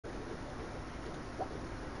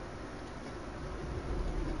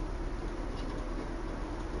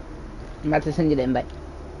I'm about to send you the invite.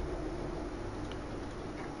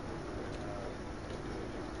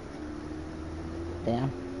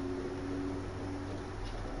 Damn.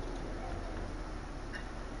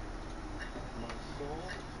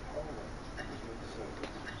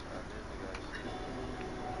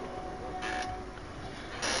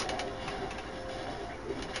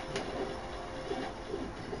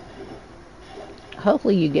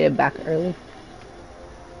 Hopefully you get it back early.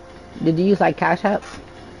 Did you use like Cash App?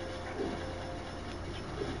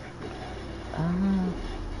 Oh.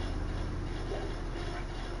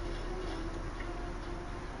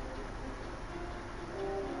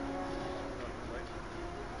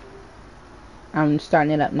 I'm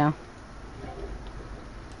starting it up now.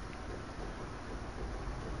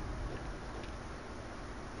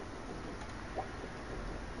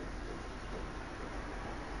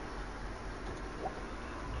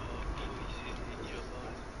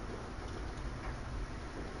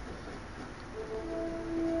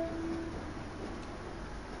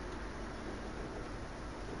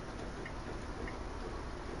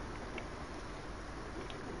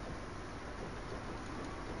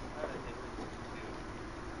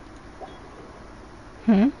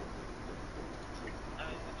 Hmm?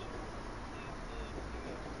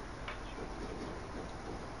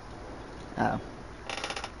 Oh.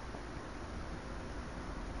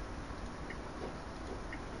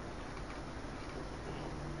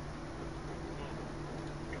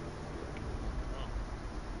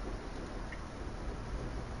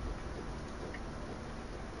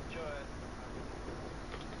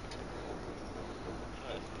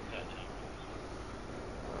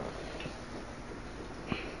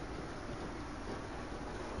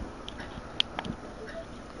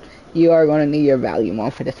 You are going to need your volume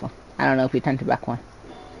on for this one. I don't know if you turned it back on.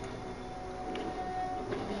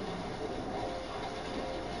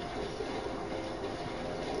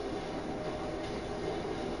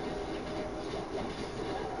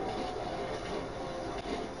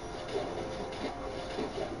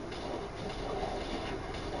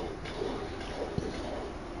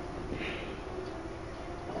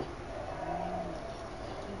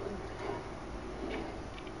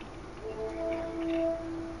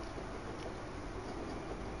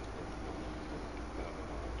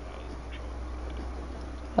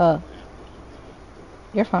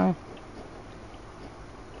 You're fine.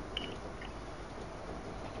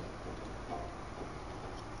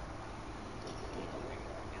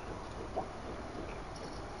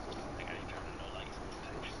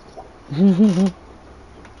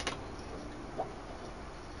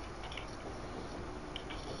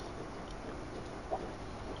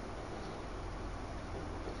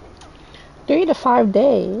 Three to 5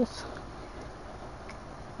 days.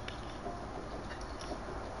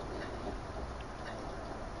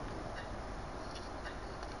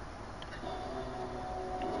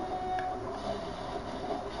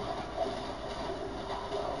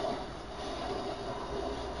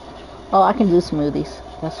 Oh, I can do smoothies.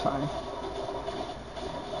 That's fine.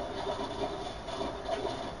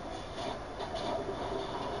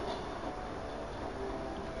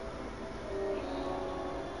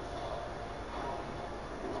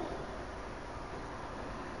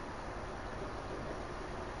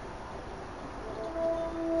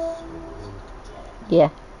 Yeah.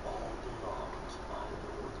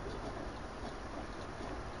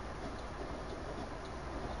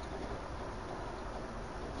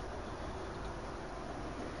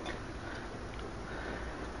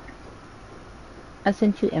 I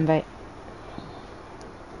sent you invite.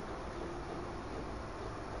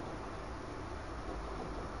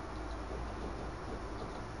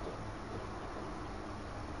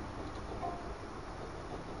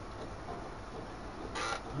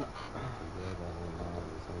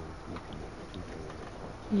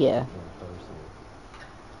 Yeah.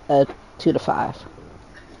 2 to 5.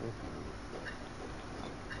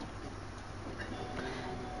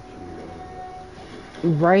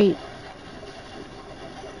 Right.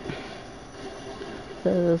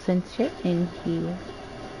 So since you're in here,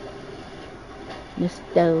 Miss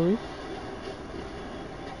Doe,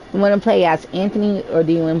 you want to play as Anthony or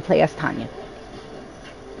do you want to play as Tanya?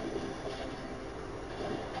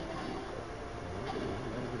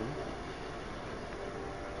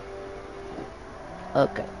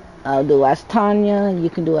 Okay. I'll do as Tanya. You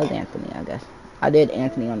can do as Anthony, I guess. I did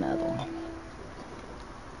Anthony on the other one.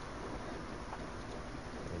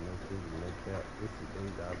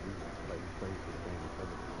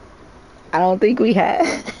 I don't think we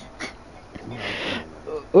had.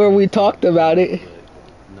 Or we talked about it.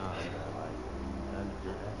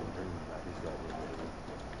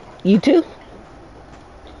 You too?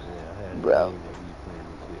 Bro.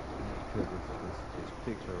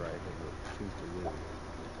 picture right here. Choose to live.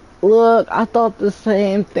 Look, I thought the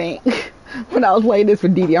same thing when I was playing this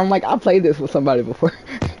with Didi. I'm like, I played this with somebody before.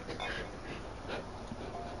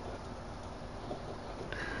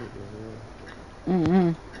 What the hell?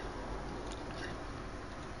 Mm-mm.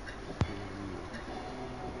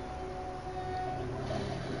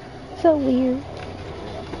 Too weird. So weird.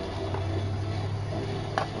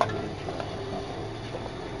 Select list.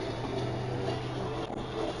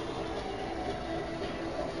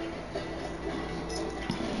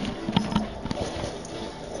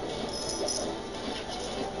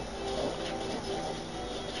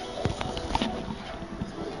 Change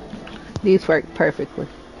live. These work perfectly.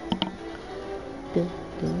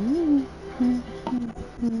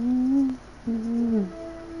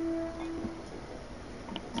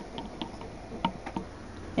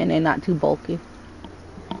 And they're not too bulky.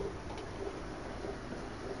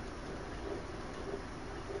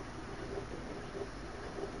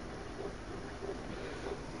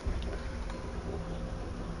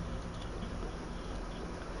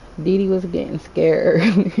 Didi was getting scared.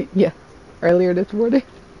 Yeah, earlier this morning.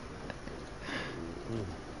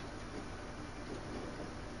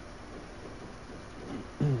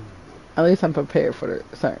 At least I'm prepared for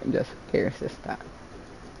the certain just scares this time.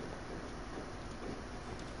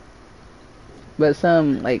 But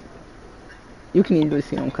some, like, you can easily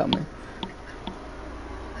see them coming.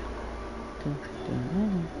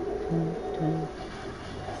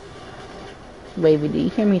 Wavy, do you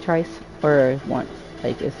hear me twice? Or once?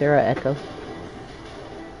 Like, is there an echo?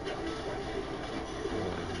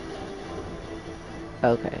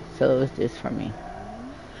 Okay, so it was just for me.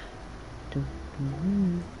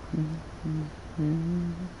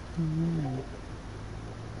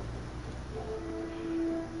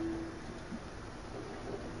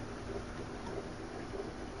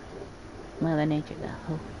 Mother Nature,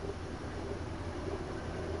 though.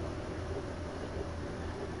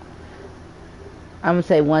 I'm gonna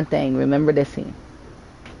say one thing. Remember this scene.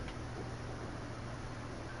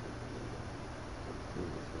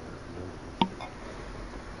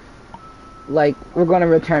 Like, we're gonna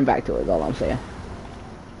return back to it, is all I'm saying.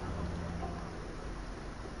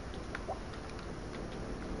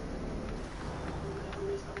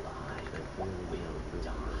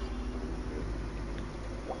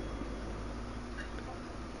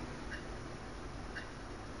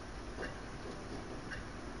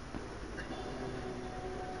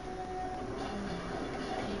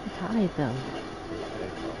 Hi, though.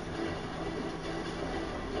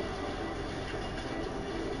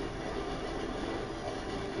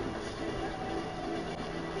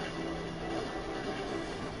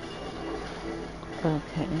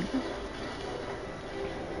 Okay.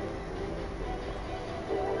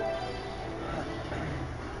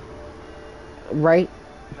 Right?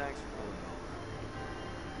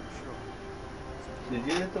 Did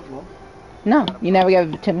you hit the floor? No, you never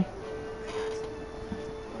gave it to me.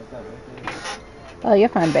 What's that right there? Oh, you're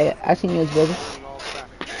fine, babe. I seen you was busy.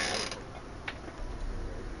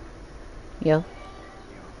 Yo.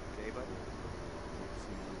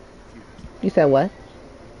 You said what?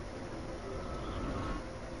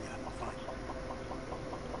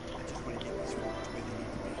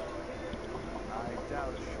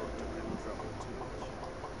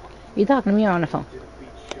 You talking to me or on the phone?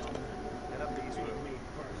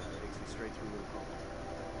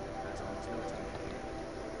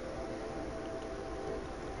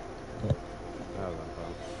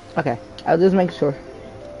 Okay, I'll just make sure.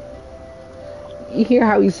 You hear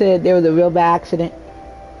how he said there was a real bad accident?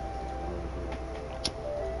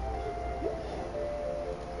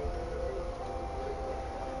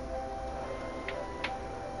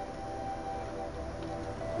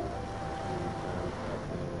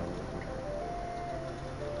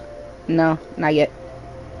 No, not yet.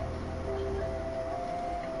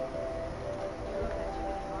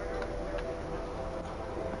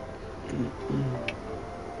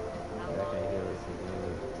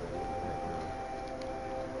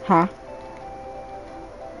 Huh?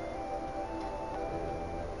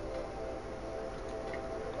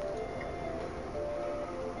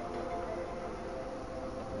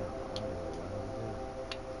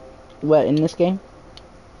 What, in this game?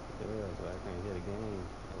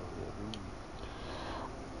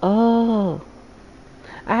 Oh,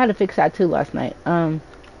 I had to fix that too last night.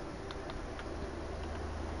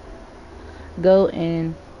 Go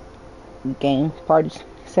in game party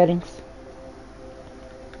settings.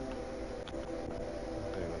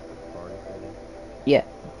 Yeah.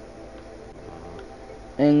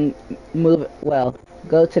 And move it, well,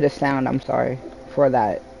 go to the sound, I'm sorry, for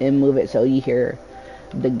that, and move it so you hear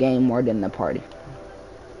the game more than the party.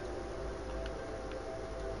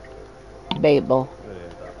 Babel. What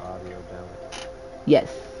is the audio balance? Yes.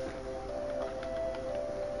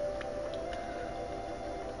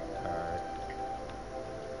 Alright.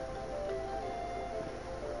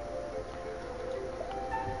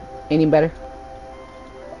 Any better?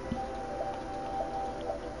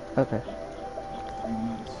 Okay. 3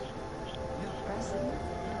 months. Impressive.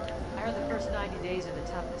 I heard the first 90 days are the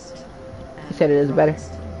toughest. You said it is better?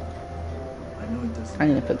 I know it doesn't I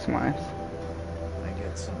need to matter. fix mine. I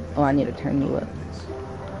get something. Oh, I need to from turn you up. knowing this.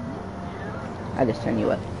 I just turned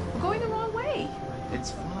you up. We're going the wrong way.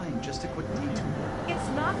 It's fine, just a quick detour. It's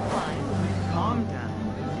not fun. Calm down.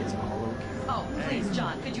 It's all okay. Oh, please,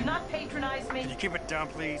 John, could you not patronize me? Can you keep it down,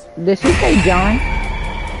 please? Did she say John?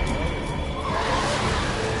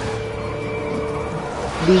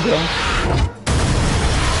 DJ.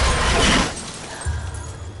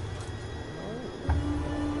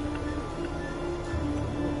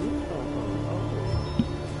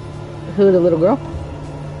 Who, the little girl?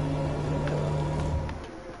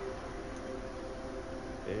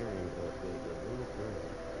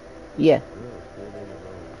 Yeah.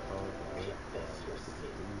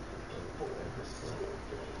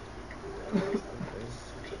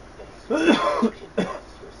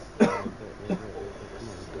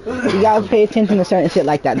 You gotta pay attention to certain shit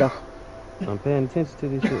like that, though. I'm paying attention to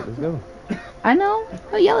this shit. Let's go. I know.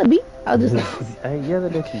 Don't yell at me. I'll just. I ain't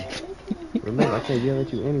yelling at you. Remember, I can't yell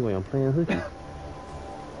at you anyway. I'm playing hooky.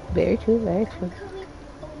 Very true, very true.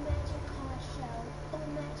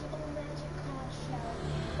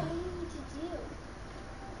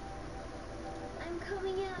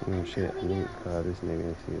 Shit, I need to call this nigga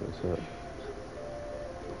and see what's up.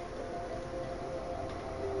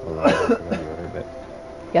 Hold on, I gotta be right back.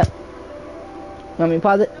 Yep. Want me to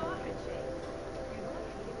pause it?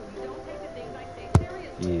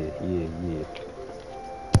 Yeah.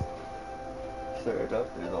 Stir it up,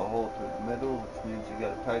 there's a hole through the middle, which means you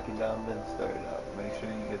gotta pack it down, then stir it out. Make sure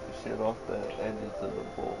you get the shit off the edges of the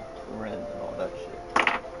bowl, the rim and all that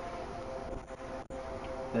shit.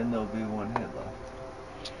 Then there'll be one hit left.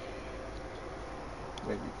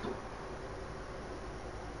 Maybe two.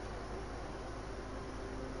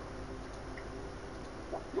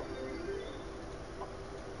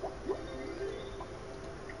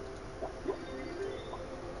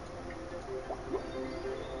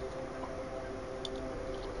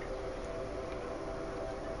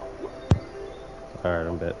 Alright,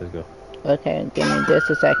 I'm back. Let's go. Okay, give me just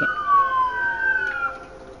a second.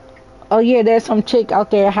 Oh yeah, there's some chick out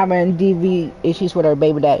there having DV issues with her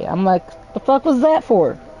baby daddy. I'm like, the fuck was that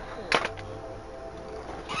for?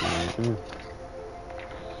 Mm-hmm.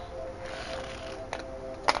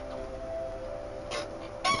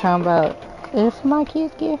 Talking about, if my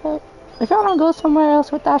kids get hurt, if y'all don't go somewhere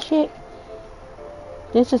else with that shit,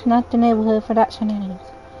 this is not the neighborhood for that shenanigans.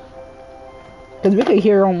 Cause we could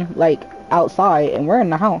hear them like outside, and we're in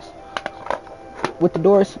the house with the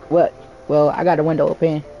doors. What? Well, I got the window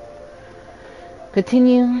open.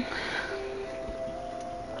 Continue.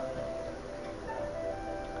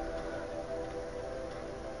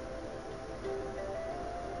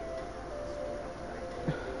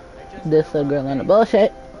 This little girl in the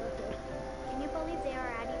bullshit. Can you believe they are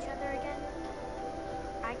at each other again?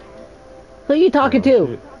 I can. Who you talking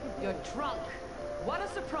to? You're drunk. What a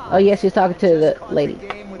surprise. Oh yeah, she's talking to the lady.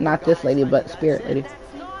 Not this lady, but spirit lady. That's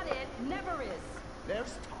not it. Never is. There's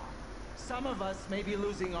talk. Some of us may be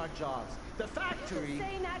losing our jobs. The You've factory. been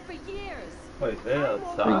saying that for years. Wait, they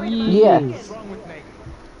outside? Yeah. What's wrong with Megan?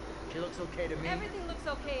 She looks okay to me. Everything looks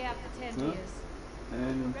okay after 10 years.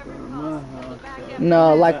 And in front of my house.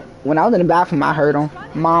 No, like when I was in the bathroom, I heard him.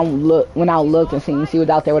 Mom went out and looked and seen he was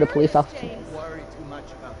out there with a police officer. Don't worry too much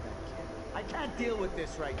about that kid. I can't deal with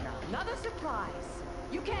this right now. Another surprise.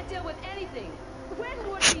 You can't deal with anything. When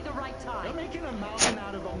would be the right You're time? making a mountain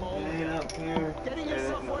out of a It mole. ain't up here. Getting It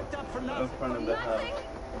yourself ain't worked up for in nothing. front of the house. Nothing?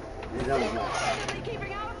 It don't matter. Simply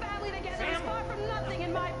keeping our family together is far from nothing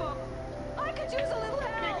in my book. I could use a little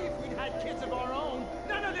help. Maybe if we'd had kids of our own,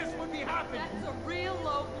 none of this would be happening. That's a real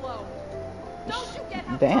low blow. Don't you get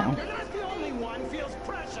how Damn. tough You're this not is the for only me? one feels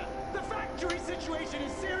pressure. The factory situation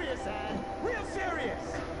is serious, Anne. Real serious.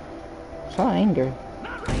 So angry.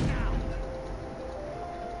 Not right now.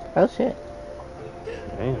 Oh shit.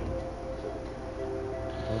 Damn.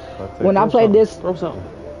 When I played this Throw something.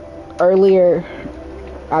 earlier,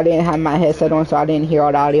 I didn't have my headset on, so I didn't hear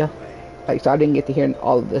all the audio. Like, so I didn't get to hear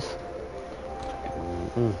all of this.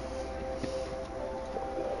 Mm-hmm.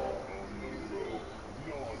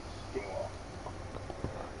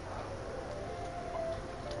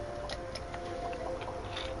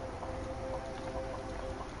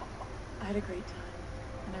 I had a great time,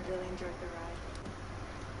 and I really enjoyed the ride.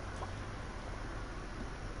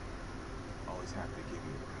 always have to give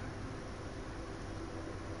you a ride.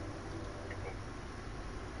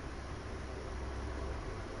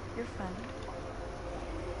 You're funny.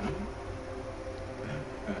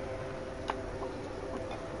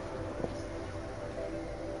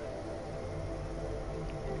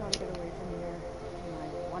 I gotta get away from here to my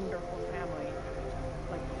wonderful family.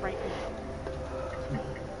 Like, right now. They're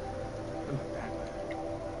not that bad.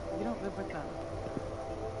 You don't live with them.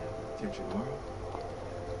 Did you, Laura?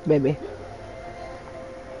 Baby.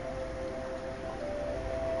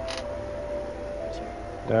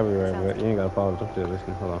 I'll be right back. You ain't gotta pause. I'm still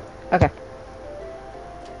listening. Hold on. Okay.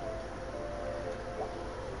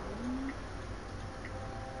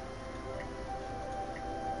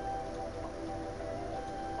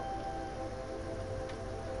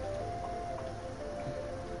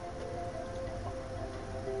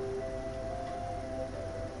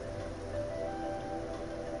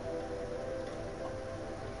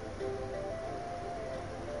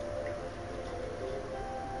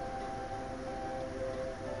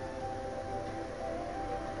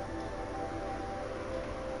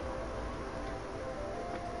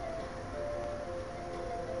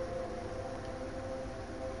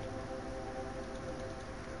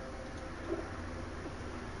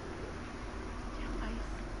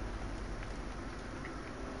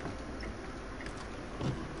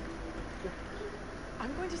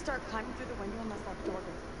 I'm going to start climbing through the window unless that door goes.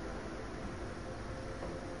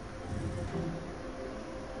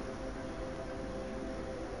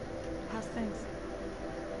 How's things?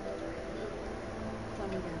 Let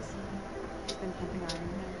me guess. He's been pumping iron in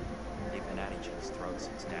there. They've been at each other's throats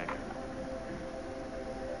since Dagger.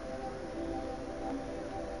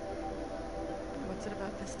 What's it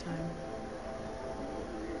about this time?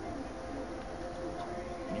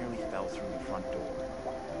 He nearly fell through the front door.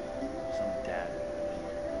 Some dad.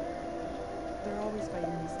 They're always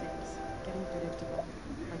fighting these days. Getting predictable.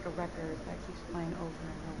 Like a record that keeps playing over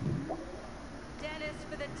and over. Dennis,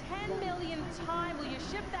 for the 10 millionth time, will you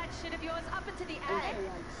ship that shit of yours up into the attic?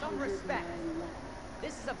 Some respect.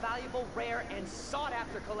 This is a valuable, rare, and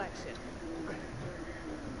sought-after collection.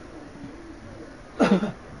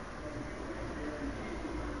 I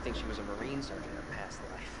think she was a Marine surgeon in her past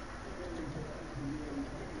life.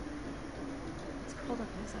 It's cold up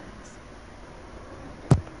his ass.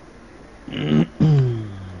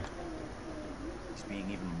 He's being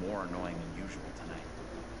even more annoying than usual tonight.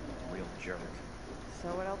 A real jerk. So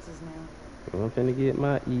what else is new? I'm finna get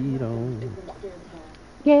my eat on.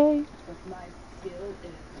 Yay.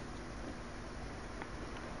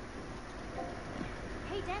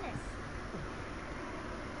 Hey, Dennis.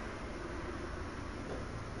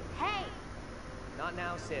 Hey! Not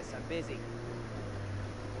now, sis. I'm busy.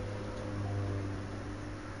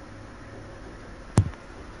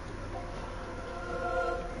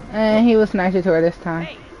 And he was nicer to her this time.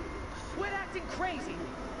 Hey! Quit acting crazy!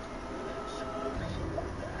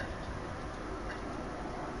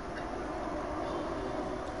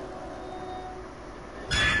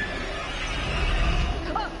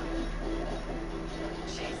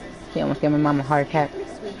 She almost gave my mom a heart attack.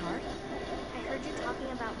 Sweetheart. I heard you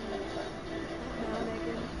talking about me. Now,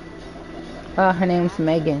 Megan. Her name's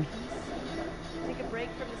Megan. Take a break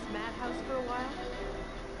from this madhouse for a while?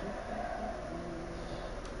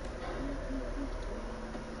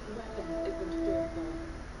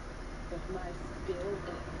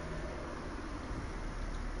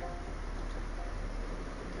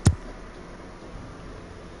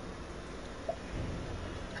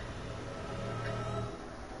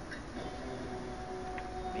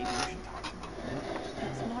 Maybe you should talk to him.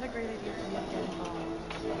 It's not a great idea for me to get involved.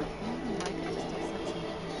 Maybe Mike could just take section.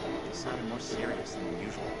 It sounded more serious than the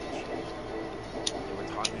usual bullshit. They were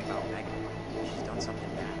talking about Megan. She's done something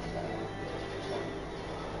bad.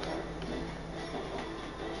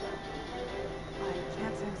 I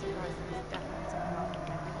can't say I'm surprised that he's definitely something off with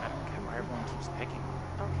Megan. I don't get why everyone keeps picking her.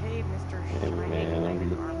 Okay, Mr. Hey, Shiny man, Knight in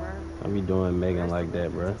Armor. I be doing Megan Where's like the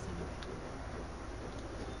that, bruh. princess anyway?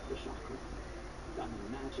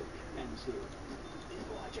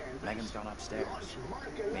 Megan's gone upstairs.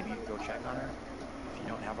 Maybe you could go check on her? If you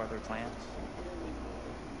don't have other plans?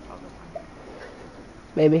 I'll go find her.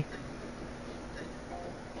 Baby.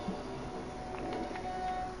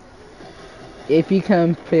 If you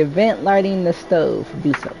can prevent lighting the stove,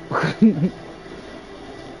 do so. Megan.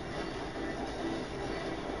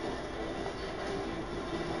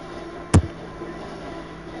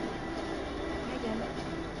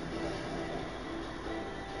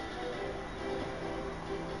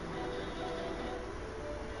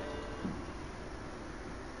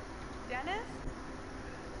 Dennis?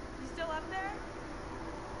 You still up there?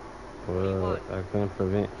 Well, I couldn't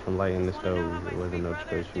prevent from lighting the stove. It wasn't no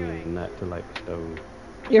choice for me not to light the stove.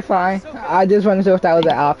 You're fine. I just wanted to know if that was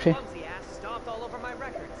an option. Clumsy ass stomped all over my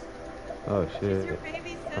records. Oh She's shit. your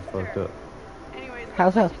baby I sister. fucked up. Anyways, How's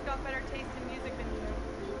looks like that? she's got better taste in music than you.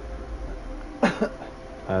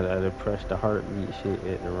 I pressed the heartbeat shit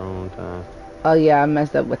at the wrong time. Oh yeah, I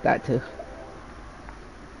messed up with that too.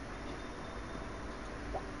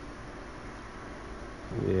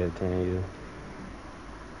 Yeah, Tanya.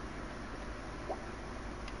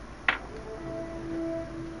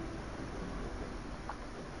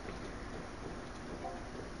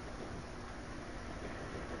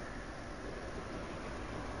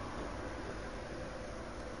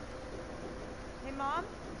 Hey, Mom?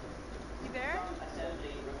 You there?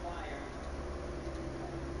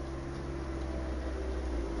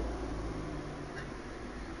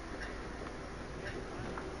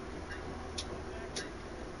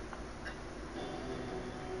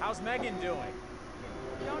 How's Megan doing?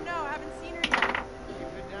 Don't know. Haven't seen her yet. Keep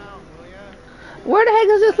it down, will ya? Where the heck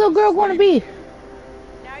is this little girl going to be?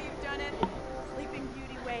 Now you've done it. Sleeping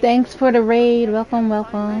Beauty waits. Thanks for the raid. Welcome, Find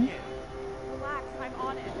welcome. Megan. Relax. I'm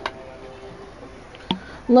on it.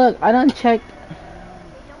 Look, I done checked.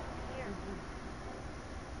 They don't care.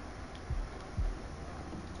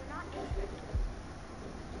 They're not interested.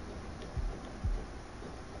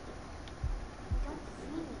 They don't see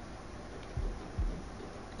me.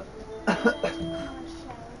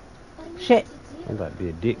 Shit. I'm about to be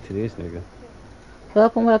a dick to this nigga.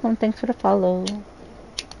 Welcome, welcome. Thanks for the follow.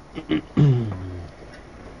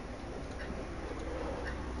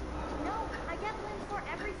 No, I get blamed for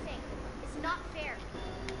everything. It's not fair.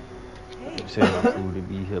 I'm saying my food to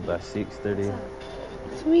be here by 6:30.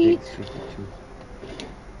 Sweet. 6:52.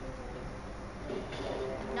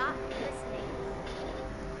 Not listening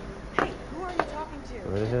Hey, who are you talking to?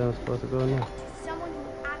 Where the hell am I supposed to go now? to someone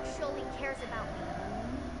who actually cares about me.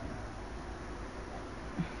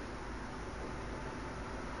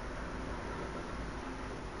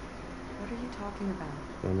 What are you talking about?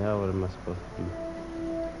 And now what am I supposed to do?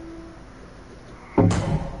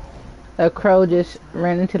 A crow just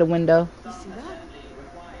ran into the window. You see that?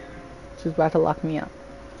 She's about to lock me up.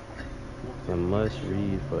 A must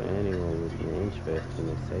read for anyone with an interest in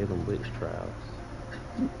the Salem witch trials.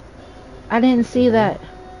 I didn't see that.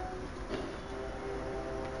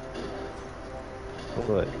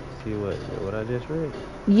 What? See what I just read?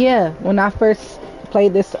 Yeah, when I first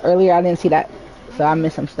played this earlier, I didn't see that. So I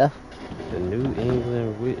missed some stuff. The New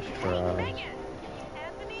England witch trials.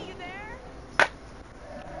 Anthony, you there?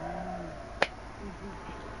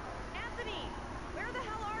 Anthony, where the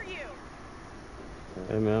hell are you?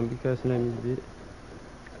 Hey man, I'm be cussing at me, bitch.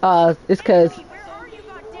 It's cause Anthony, where are you,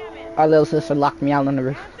 goddammit? our little sister locked me out on the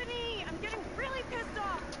roof. Anthony, I'm getting really pissed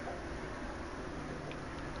off.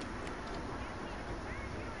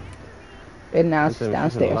 And now it's She's gonna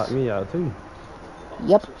lock downstairs. me out too.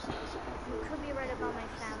 Yep. You could be right about my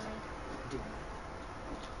family.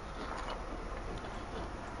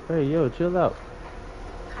 Hey yo, chill out.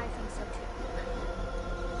 I think so too.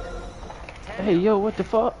 Hey yo, what the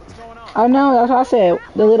fuck? What's going on? I know, that's what I said.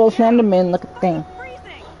 The little Slenderman looking thing.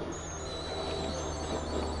 Freezing.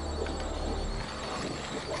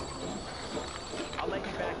 I'll let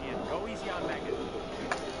you back in. Go easy on Megan.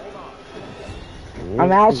 Hold on.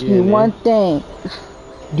 I'm asking you one thing.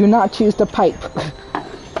 Do not choose the pipe.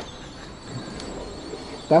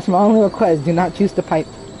 That's my only request. Do not choose the pipe.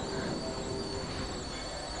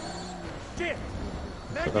 Shit!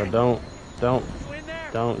 So Megan! don't You in there?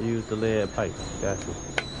 don't use the lead pipe. Gotcha.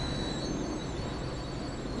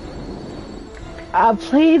 I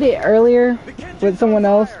played it earlier The kitchen's with someone on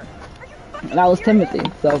else, fire. and I was Timothy,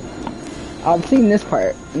 so I've seen this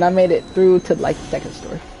part, and I made it through to like the second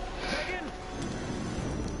story Megan!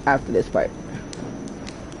 after this part.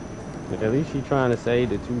 But at least she's trying to save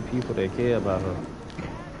the two people that care about her.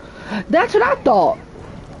 That's what I thought.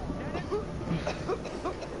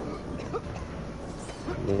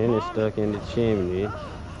 Then it's stuck in the chimney.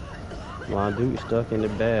 My dude stuck in the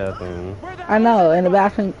bathroom. Where the I know, in the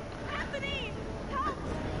bathroom. Anthony,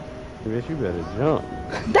 Bitch, you better jump.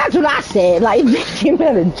 That's what I said. Like, you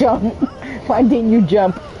better jump. Why didn't you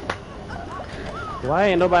jump? Why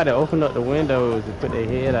ain't nobody open up the windows and put their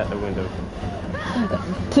head out the window?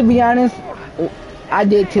 To be honest, I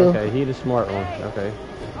did too. Okay, he the smart one. Okay.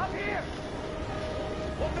 Up here!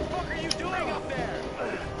 What the fuck are you doing up there?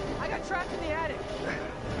 I got trapped in the attic.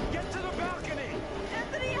 Get to the balcony!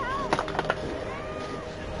 Anthony, help!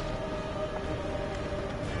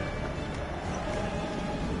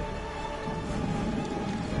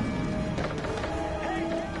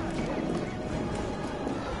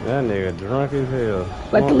 That nigga drunk as hell.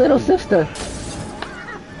 Like the little sister.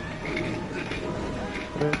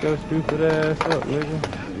 Shut your stupid ass up,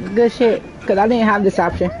 nigga. Good shit. Cause I didn't have this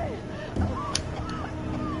option.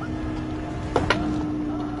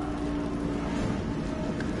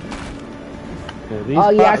 Yeah, Oh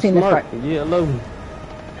yeah, I seen this smart. part. Yeah, low.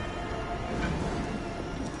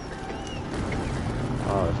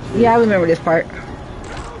 Oh shit. Yeah, I remember this part.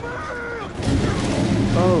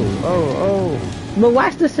 Oh. But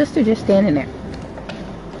watch the sister just standing there.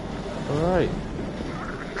 Alright.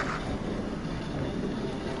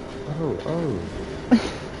 Oh.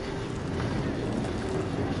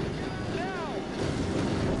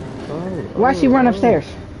 Why she run upstairs?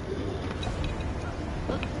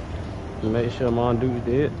 Make sure mom dude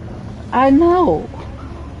dead. I know,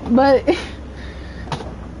 but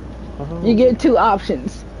you get two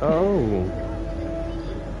options. Oh.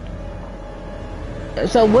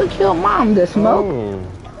 So what killed mom? The smoke?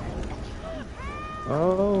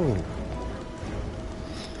 Oh.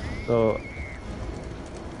 So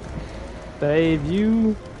save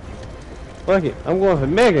you. Fuck it. I'm going for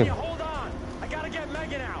Megan. Hold on. I gotta get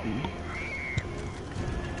Megan out.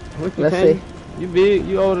 What you Let's think? see. You big?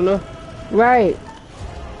 You old enough? Right.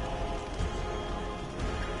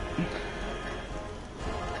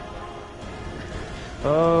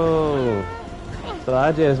 Oh. So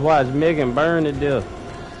I just watched Megan burn to death.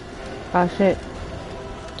 Oh shit.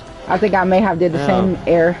 I think I may have did the same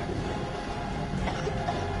error.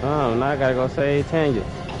 Oh, now I gotta go save Tanya.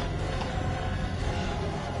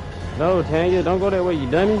 No, Tanya, don't go that way, you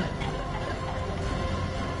dummy.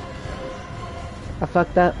 I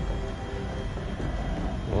fucked up.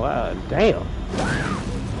 Wow, damn.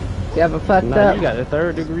 You ever fucked Now up? you got a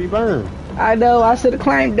 3rd-degree burn. I know, I should have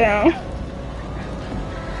climbed down.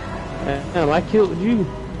 Damn, I killed you.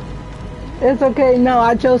 It's okay, no,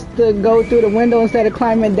 I chose to go through the window instead of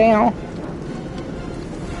climbing down.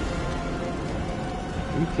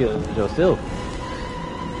 You killed yourself.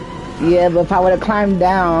 Yeah, but if I would have climbed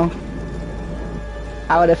down,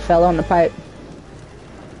 I would have fell on the pipe.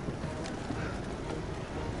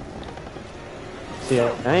 See, I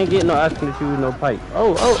ain't getting no option to choose no pipe.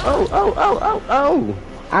 Oh.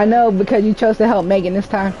 I know, because you chose to help Megan this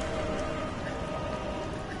time.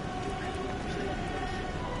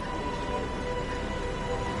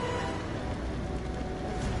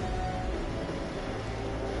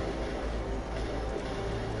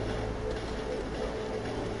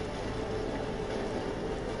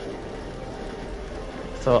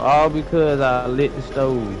 So all because I lit the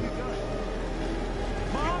stove.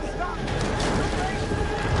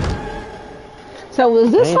 So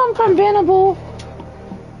was this one preventable?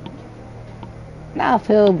 Now I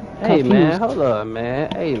feel confused. Hey man, hold up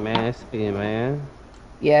man. Hey man, see man.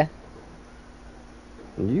 Yeah.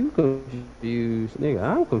 You confused, nigga.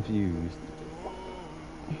 I'm confused.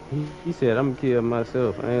 He said I'm gonna kill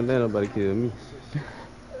myself. I ain't let nobody kill me.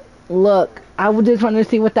 Look, I just wanted to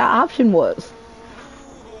see what that option was.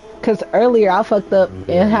 Cause earlier I fucked up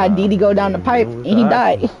and had Dee Dee go down the pipe and he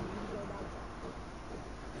died.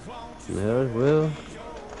 Yeah, well,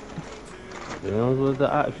 those was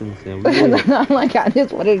the options. And we I'm like, I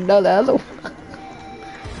just wanted to know the other one.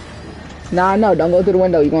 Nah, no, don't go through the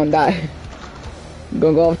window. You're gonna die. You're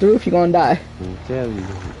gonna go off the roof. You're gonna die. I'm telling you.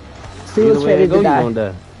 See what's ready to die. You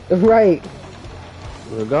gonna die. Right.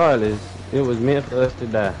 Regardless, it was meant for us to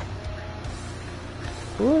die.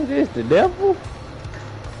 Who is this? The devil?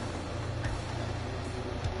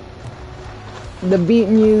 The beat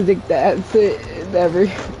music that's it. Never.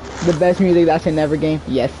 The best music that's in every game.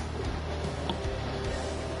 Yes.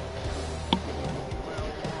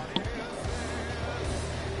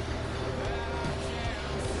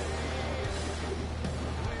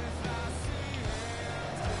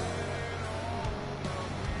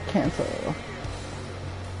 Cancel.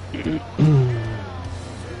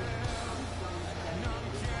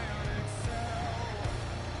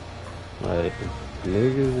 Like,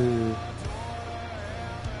 niggas is...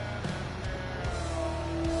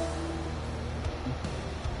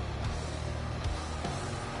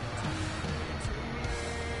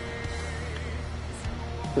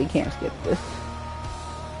 We can't skip this.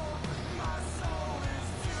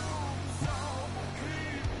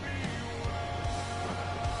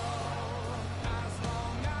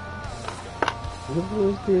 Who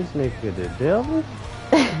is this nigga? The devil?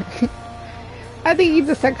 I think he's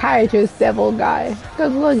a psychiatrist devil guy.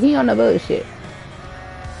 Cause look, he on the bullshit.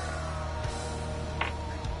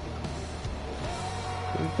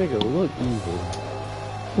 This nigga look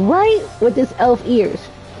evil. Right? With his elf ears.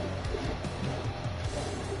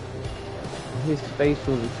 His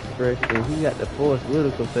facial expression, he got the Forrest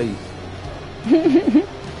Whitaker face.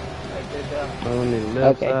 On the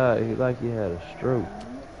left Okay. side, he like he had a stroke.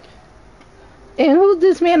 And who's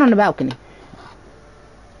this man on the balcony?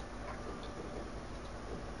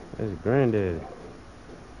 That's granddaddy.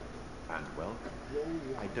 And welcome.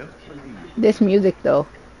 I don't believe This music though.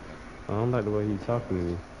 I don't like the way he's talking to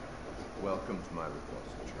me. welcome to my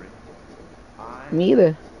repository. I Me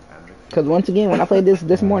either. am the Cause once again, when I played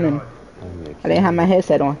this morning, I didn't have my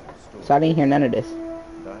headset on, so I didn't hear none of this.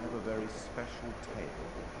 and I have a very special tale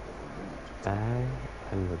for you to tell. I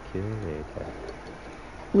am the curator.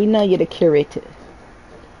 We know you're the curator.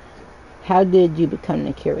 How did you become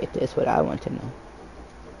the curator? Is what I want to know.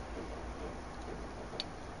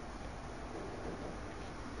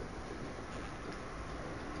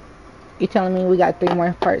 You telling me we got 3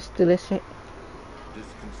 more parts to this shit?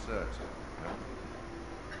 Disconcerting, no?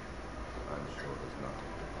 I'm sure there's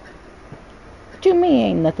nothing. What you mean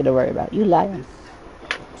ain't nothing to worry about? You lying. This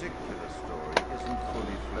particular story isn't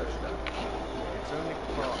fully fleshed out. It's only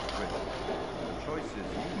part written. The choices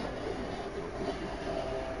you make will complete it.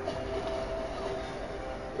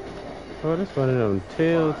 Oh, this one of them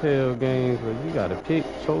telltale games where you gotta pick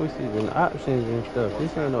choices and options and stuff.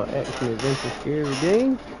 This ain't no action adventure scary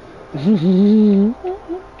game.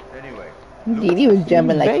 Anyway, Dude, he was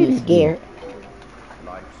jumping like he was scared.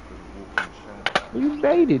 life's but a walking shadow. You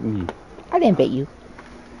baited me. I didn't bait you.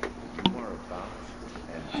 You are about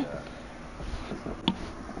to enter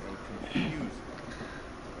a confusing,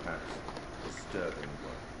 perhaps disturbing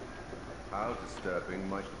world. How disturbing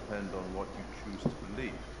might depend on what you choose to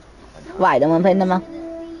believe, and how Why? Don't want to play no more?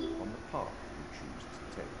 on the path you choose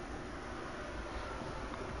to take.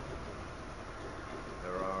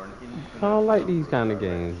 There are an infinite I don't like these number kind of of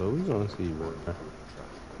games, but we directions gonna see, bro. one could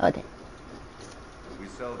travel. Okay. We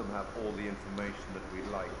seldom have all the information that we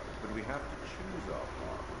like, but we have to choose our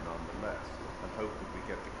path nonetheless, and hope that we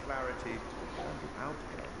get the clarity and the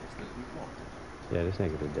outcomes that we want. Yeah, this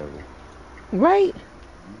nigga the devil. Right?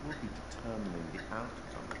 You will be determining the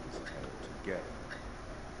outcome of this tale together.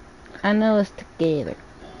 I know it's together.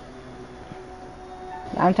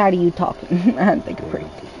 I'm tired of you talking. I think a break.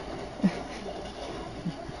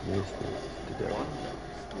 This is the devil. One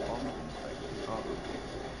knows often affect the other.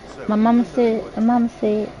 So My mama even though you said, are my mama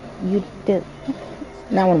said, you do.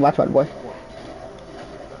 Now I want to watch Wild Boy.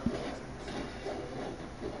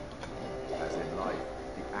 as in life,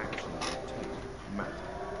 the actions you take matter.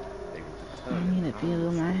 They will I determine need to how feel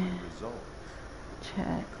the my story resolves.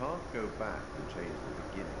 chat. You can't go back and change the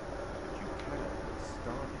beginning, but you can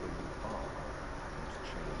start where you are and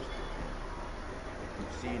change the end.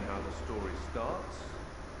 You've seen how the story starts.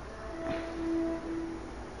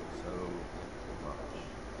 So much.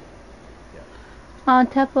 Yes.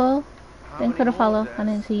 Tepo, How thanks for many the more follow. I deaths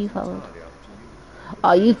didn't see you is followed. entirely up to you.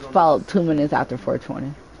 Oh, you Depends on the followed 2 decisions minutes you after make.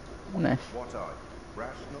 420. Nice. What are you?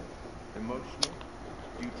 Rational? Emotional?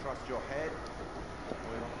 Do you trust your head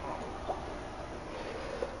or your heart?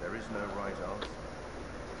 There is no right answer.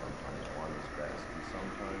 Sometimes one is best and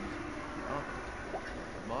sometimes the other.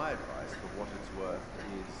 My advice, for what it's worth,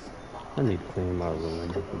 is I need to clean my room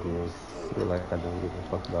again. Feel like I don't give a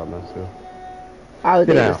fuck about myself. I was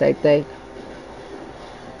Sit doing the down. same thing.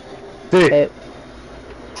 Sit. Babe.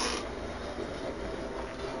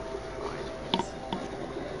 I need you to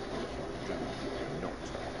look at what you do, not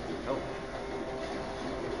to help you.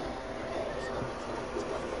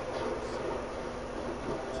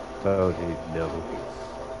 Oh, geez, devil.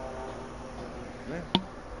 Clear.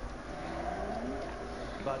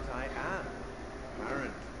 But I am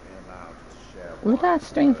apparently allowed to share We got wise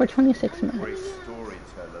stream for words 26 from great minutes.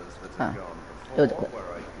 storytellers that Ah, have gone it was before, quick.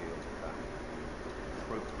 where I feel that would be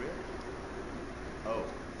appropriate. Oh,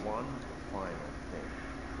 one final thing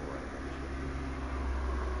before I let you go.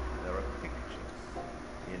 There are pictures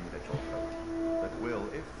in Little Hope that will,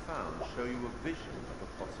 if found, show you a vision of a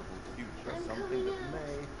possible future, something that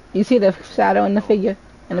may You see the shadow in the figure,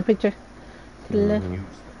 in the picture? To the left?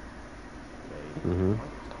 use them. They Mm-hmm. might.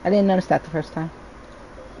 I didn't notice that the first time.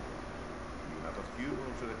 You have a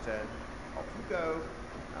funeral to attend. Off you go.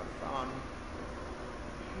 Have fun.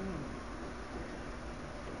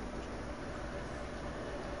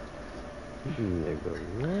 Nigga,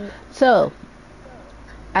 what? So,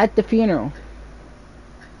 at the funeral,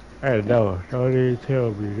 Hey, no, don't even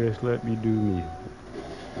tell me. Just let me do me.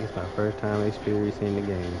 It's my first time experiencing the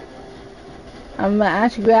game. I'm gonna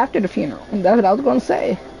ask you after the funeral. That's what I was gonna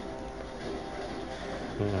say.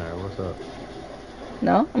 Alright, what's up?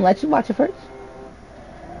 No, I'm gonna let you watch it first.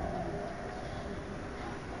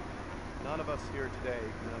 None of us here today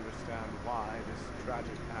can understand why this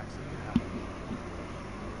tragic accident happened.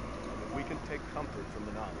 But we can take comfort from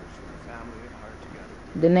the knowledge that the family are together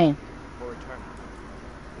The name. for eternity.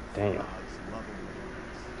 Damn.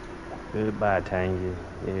 Goodbye, Tanya.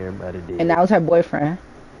 Everybody did. And that was her boyfriend.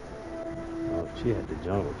 Oh, she had the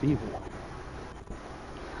jungle fever.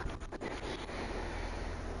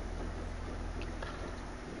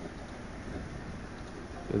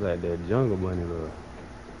 It's like that jungle bunny love.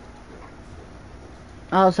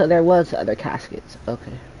 Oh, so there was other caskets.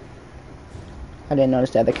 Okay. I didn't notice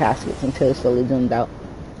the other caskets until it slowly zoomed out.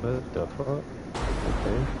 What the fuck?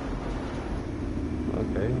 Okay.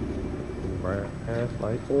 Okay. Bright ass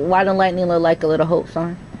light. Why don't lightning look like a little hope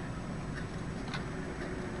sign?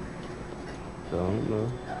 Don't know.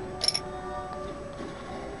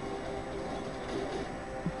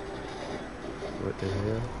 What the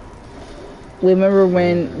hell? Remember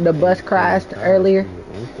when the bus crashed earlier?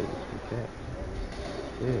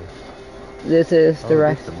 Yeah. This is the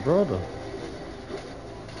rest. The brother.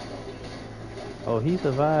 Oh, he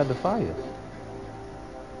survived the fire.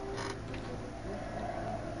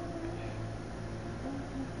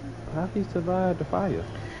 How he survived the fire?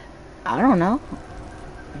 I don't know.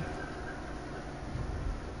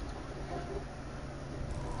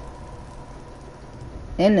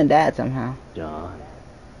 And the dad somehow. John.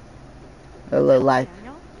 It looked like.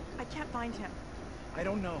 Daniel? I can't find him. I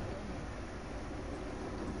don't know.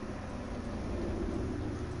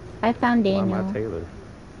 I found Daniel. Why my Taylor?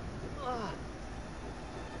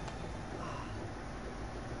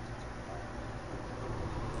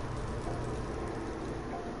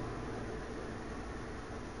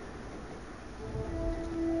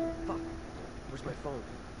 Fuck. Where's my phone?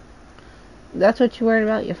 That's what you worried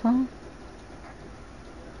about, your phone?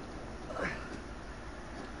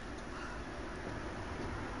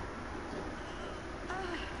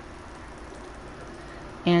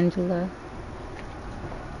 Angela.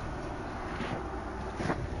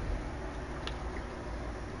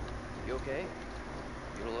 You okay?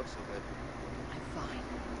 You don't look so good. I'm fine.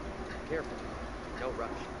 Careful. No rush.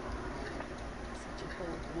 Such a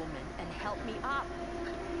bold woman, and help me up.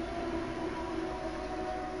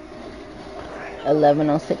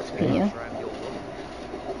 11:06 p.m. Sure I'm the old woman.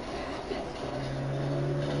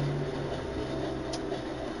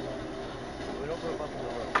 We don't go up in the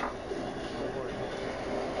road. Don't worry.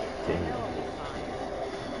 I know I'll be fine.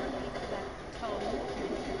 No need for that tone.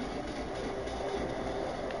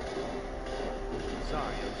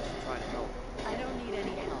 Sorry, I'm just trying to help. I don't need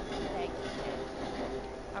any help. Thank you, Ted.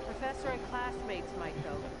 Our professor and classmates might,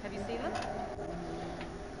 though. Have you seen them?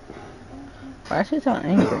 Why is she so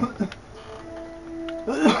angry?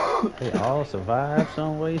 They all survived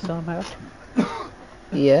some way, somehow?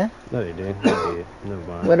 Yeah. No, they didn't. They did. Never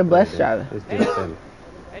mind. With a bus driver. It's just them.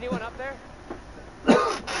 Anyone up there?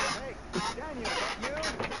 Hey, Daniel,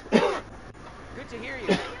 you? Good to hear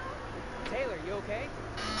you. Taylor, you okay?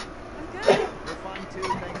 I'm good. We're fine too,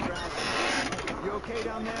 thanks for asking. You okay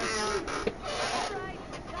down there? All right.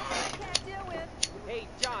 Nothing I can't deal with. Hey,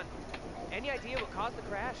 John. Any idea what caused the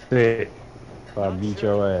crash? Shit. If I Not beat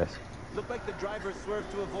sure. your ass. Looked like the driver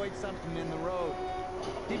swerved to avoid something in the road.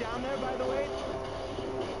 He down there, by the way?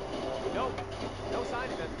 Nope. No sign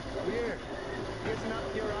of him. Weird. He isn't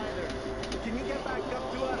up here either. Can you get back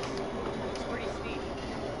up to us? It's pretty steep.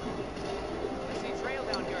 I see a trail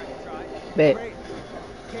down here I can try. Bet. Great.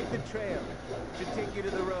 Take the trail. Should take you to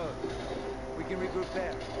the road. We can regroup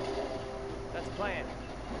there. That's a plan.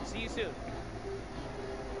 See you soon.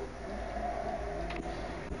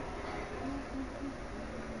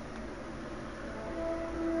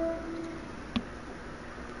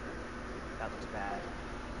 That looks bad.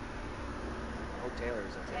 Hope Taylor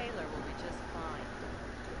is okay. Taylor will be just fine.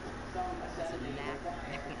 That's a knack for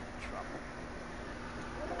getting in trouble.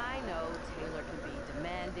 I know Taylor can be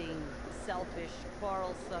demanding, selfish,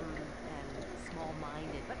 quarrelsome, and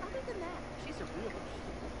small-minded, but other than that, she's a real kid.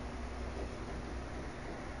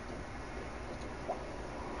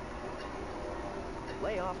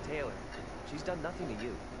 Lay off Taylor. She's done nothing to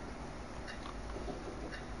you.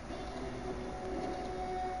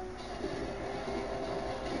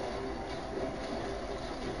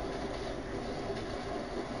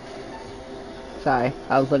 Sorry,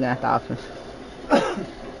 I was looking at the options.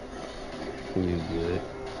 You good.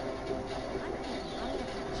 I'm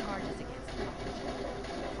getting charges against the college.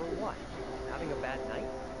 For what? Having a bad night?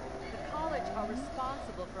 The college are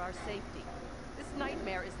responsible for our safety. This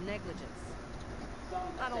nightmare is negligence.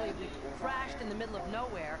 Not only have we crashed in the middle of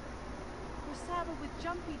nowhere, we're saddled with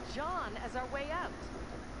Jumpy John as our way out.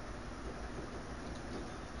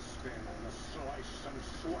 Spin the slice and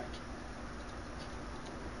sweat.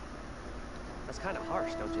 That's kind of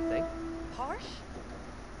harsh, don't you think? Harsh?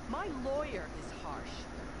 My lawyer is harsh.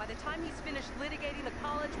 By the time he's finished litigating, the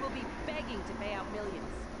college will be begging to pay out millions.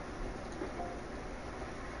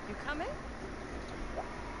 You coming?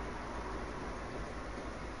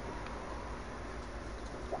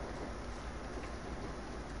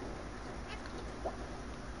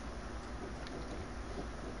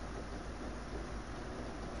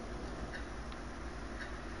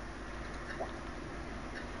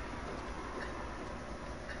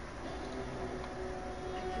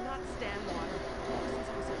 I cannot stand water. Ever since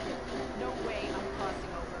I was a kid. No way I'm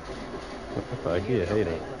crossing over. If I get hate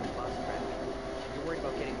it. You're worried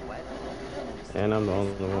about getting wet? And I'm the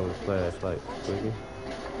only one with flashlight. Quickie.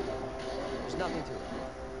 There's nothing to it.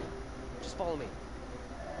 Just follow me.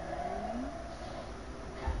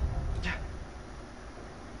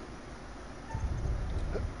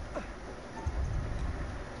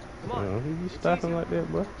 Come on. You stopping like that,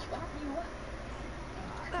 bro?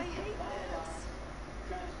 I hate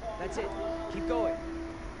this. That's it. Keep going.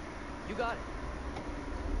 You got it.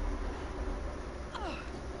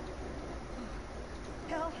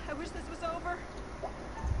 Hell, I wish this was over.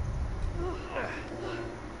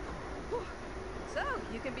 So,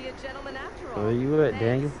 you can be a gentleman after all. Where you at,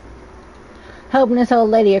 Daniel? Helping this old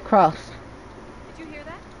lady across. Did you hear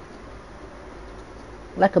that?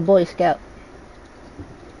 Like a Boy Scout.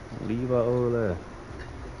 Leave our old ass.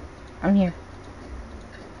 I'm here.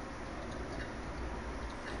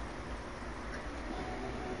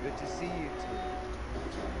 Good to see you two.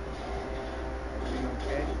 Everything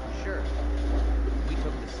okay? Sure. We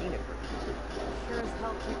took the scenic route. Sure as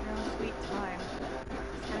hell take your own sweet time.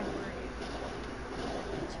 It's kind of worried.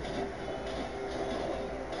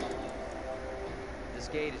 This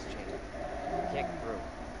gate is chained. We can't get through.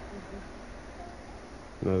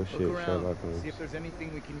 No shit, Look around. Sherlock Holmes. See if there's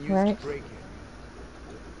anything we can use Right. to break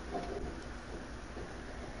it.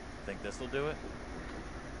 Think this'll do it?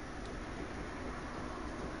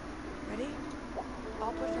 Ready?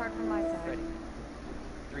 I'll push hard from my side. Ready.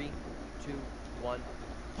 3, 2, 1,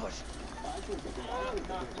 push.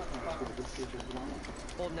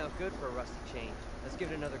 Holding out good for a rusty chain. Let's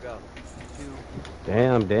give it another go. 2.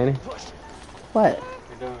 Damn, Danny. Push. What?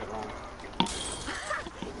 You're doing it wrong.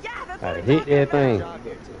 I hit that thing.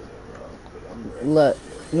 Look,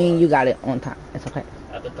 me and you got it on time. It's okay.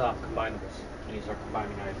 At the top, combinables. These are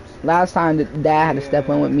combining items. Last time, Dad had to step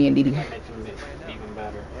in with me and Didi. That makes them even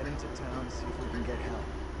better. Head into town, see if we can get help.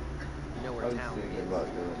 You know I where was town thinking is. about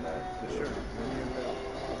doing that too. Sure. When you're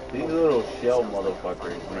in the These little shell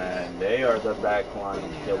motherfuckers, man, they are the backline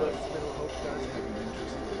killers. Little Hope does have an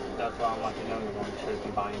interest. That's why I'm like the younger one. Should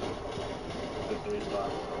combine them. Good 3 spot.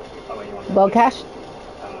 Oh, wait, you want Bo Cash?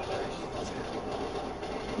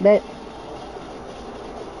 Bet. You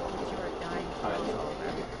are dying to tell us all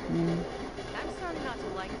about it. I'm starting not to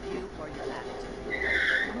like you or your attitude.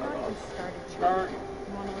 I'm not even started yet.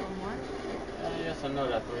 You want a little more? Yes, I know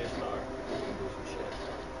that 3 star. You can do some shit.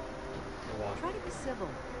 Try to be civil.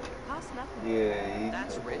 Costs nothing. Yeah, he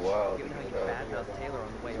That's took rich, a while to given how you get out. badmouthed Taylor on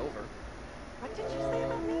the way over. What did you say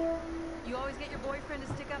about me? You always get your boyfriend to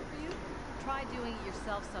stick up for you? Try doing it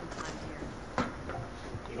yourself sometimes here.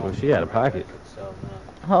 Well, she had a pocket.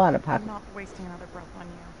 Whole lot of I'm pocket. not wasting another breath on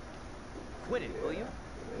you. Quit it, will you?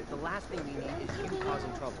 The last thing we need is you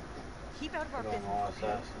causing trouble. Keep out of our business,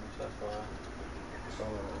 okay?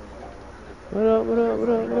 What up, what up, what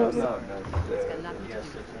up, what up? Not It's got necessarily. nothing to do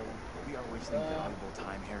with you. We are wasting valuable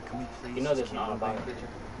time here. Can we please You know there's keep not a moving? bike feature.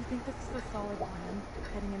 You think this is a solid plan,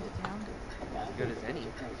 heading into town? As good as any.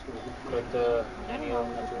 Put any of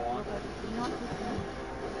them that you want. But not too soon.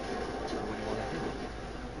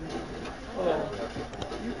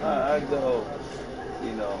 I go,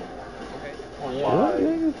 you know, Well, What, yeah.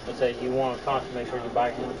 nigga? Let's say you want to make sure you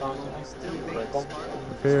buy him constantly. Click them.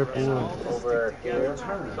 Prepare for And one. over here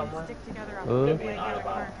somewhere. Stick together Uh, after Could the be way an the other autobot.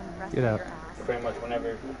 car can rest Get in out. your ass. Pretty much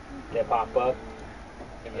whenever they pop up,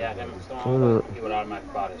 if you have him Hold installed, up. he would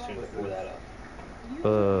automatically bot as soon as you pull that up.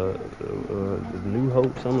 The New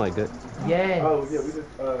Hope, something like that. Yeah. Oh, yeah, we just,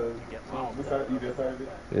 you just heard it?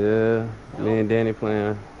 Yeah, me and Danny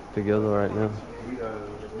playing together right now.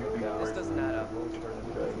 This doesn't add up.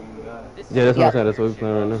 This Yeah, that's what Yeah. I'm saying. That's what we're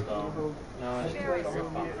playing right now. No, it's Very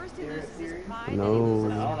simple. First he loses his pride, then he No.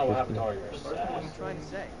 loses I don't know what happened to all your What are you trying to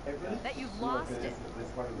say? that you've lost it.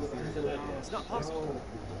 It's not possible.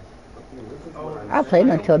 I played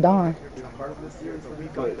until dawn.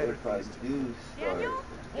 but if I do start,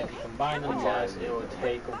 If you combine them, yes, it would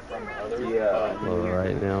take them from others. Yeah. But, Well,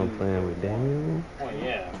 right now I'm playing with Daniel. well,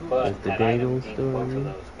 yeah, but Is the that Daniel item being still both in of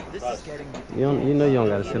there? those This is plus getting You know you don't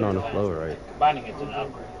gotta sit on the floor, right? combining it's an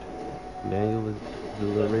upgrade. Daniel is the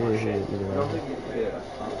little redhead nigga.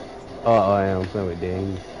 yeah. Oh, I am playing with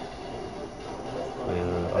Daniel.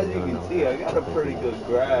 As you can see, I got a pretty good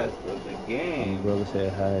grasp of the game. Brother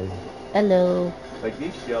said hi. Hello. Like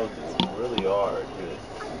these shelters really are just.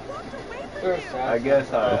 They're I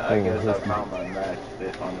guess I Whiskey. found my match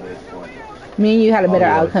on this one. Me and you had a Oh better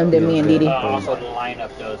yeah, outcome than yeah, me and Didi. also, the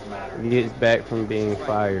lineup does matter. he gets back from being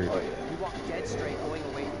fired. Oh yeah. We walked dead straight going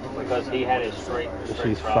away from the Because he had his straight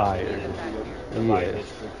She's crossing fired. and back here. divided Yes.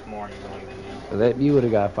 his troops more evenly than you. That you would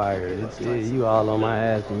have got fired. You all on my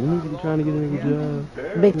ass. And you need to be trying to get a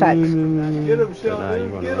job. Big facts. Get him, But nah, you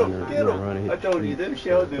Sheldon. want to Get run him. her. Get You want to run and him. hit I the told you, street. them So,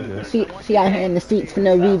 Sheldons. She out here in the streets for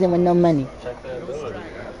no reason with no money. Check the ability.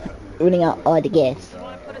 Running out all the gas. You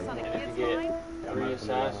want to put us on a And if kids you line? get 3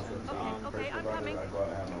 assassins Okay, I'm coming.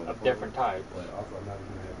 of different types,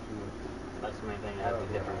 that's the main thing. You have the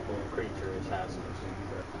different creature assassins.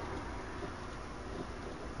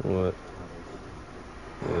 What?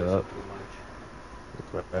 Yep.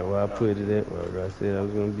 Right where I put it at, where I said I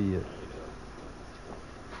was gonna be at.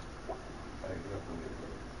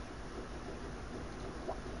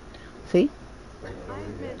 See? I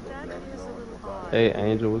admit that is a little odd. Hey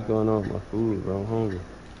Angel, what's going on with my food, bro? I'm hungry.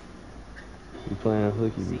 You playing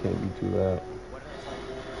hooky, we can't be too loud.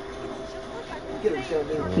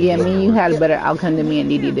 Yeah, me and you had a better outcome than me and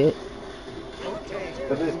Didi did.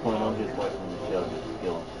 At this point, I'm just watching the Sheldon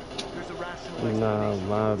kill him. Nah,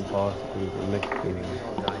 my boss is a Mexican.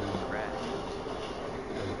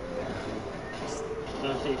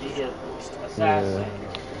 So see if you get assassins,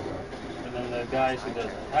 and then the guys who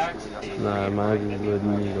does attacks. Nah, mine just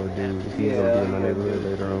letting me go do. He's gonna be in my neighborhood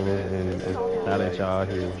later on, and now that y'all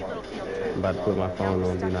here, I'm about to put my phone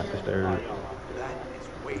on Do Not Disturb.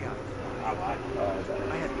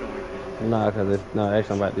 Nah, cause it's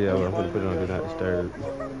actually I'm about to I'm gonna put it on Do Not Disturb.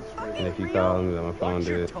 And if you call me, my phone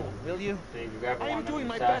dead. Will you? I am doing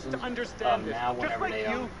my best to understand this, now just whenever like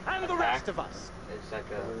they you and the rest of us. it's like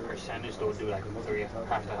a percentage. They'll do like 3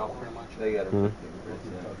 half the health pretty much. They got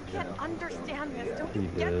I can't understand this. Don't you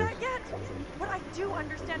get that yet? What I do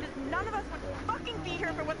understand is none of us would fucking be here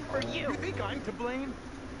if it wasn't for you. You think I'm to blame?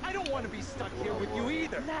 I don't want to be stuck here with you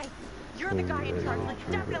either. Nice. You're the guy in charge. Let's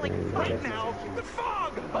definitely Right now, the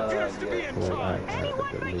fog appears to be in charge.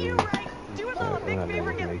 Anyone but you, right? Do us all a big favor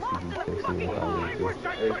and get lost in the fucking fog. I wish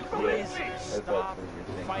I could believe it. Stop.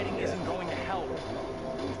 Fighting isn't going to help.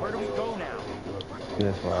 Where do we go now?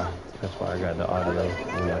 That's why I got the audio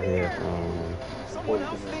in my headphones. Someone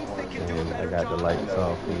else thinks they can do a And I better got the job. lights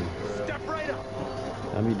off. And Step right up.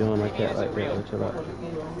 I be doing my cat like that, but chill out.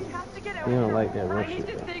 He don't like that rough shit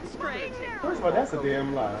though. Think straight. First of all, that's a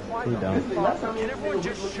damn lie. He don't. Last time Can everyone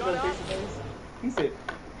just shut up? he said,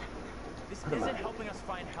 This isn't helping us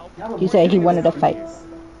find help. He said he wanted to fight.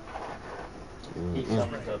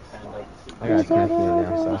 I got company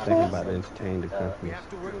now, so I was thinking about to entertain the company.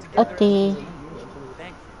 Okay.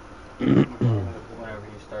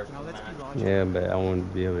 Yeah, but I want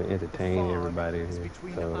to be able to entertain everybody here.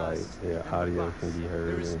 So, like, yeah, audio can be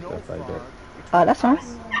heard and stuff like that. Oh, that's fine.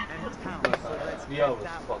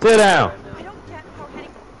 Sit down! I don't get how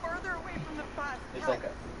heading further away from the bus. It's like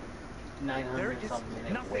a There 900 is something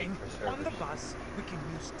minute wait nothing for on the service. bus we can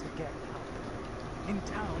use to get help. In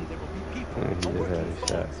town, there will be people, And he a just had working his phone,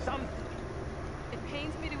 shot. something. It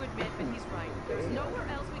pains me to admit, but he's right. There's nowhere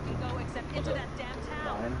else we can go except into that damn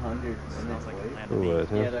town. 900 minutes wait. Who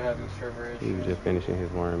was Yeah, him? they're having server He issues. was just finishing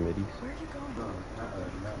his worm middies. Where are you going?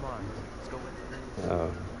 Come on, let's go with it.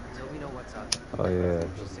 Oh, Until we know what's up. oh yeah.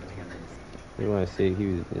 We'll stick together. You want to see? He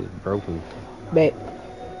was broken. Babe.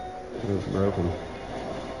 He was broken.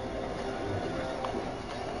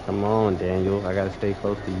 Come on, Daniel. I gotta stay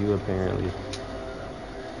close to you, apparently.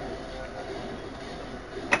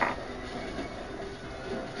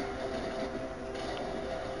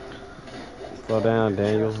 Slow down,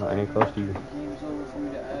 Daniel. I ain't close to you.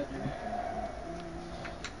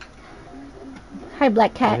 Hi,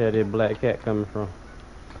 Black Where Cat. the hell did Black Cat coming from?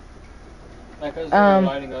 Because they're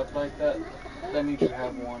lighting up like that, that means you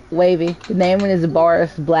have one. Wavy. The name of his bar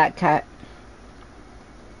is Black Cat.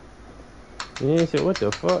 You ain't said what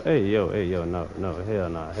the fuck? Hey yo, no,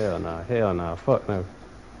 hell nah, fuck no.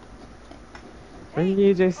 Did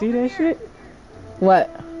you just see that shit? What?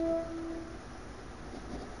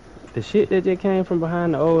 The shit that just came from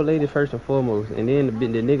behind the old lady first and foremost, and then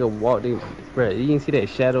the nigga walked in, bruh. You didn't see that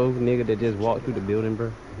shadow nigga that just walked through the building,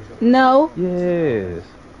 bruh? No. Yes.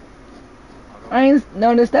 I ain't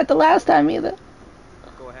noticed that the last time either.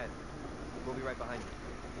 Go ahead. We'll be right behind you.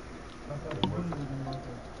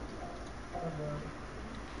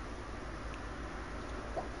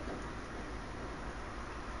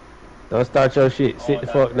 Don't start your shit. Sit the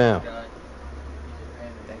fuck down.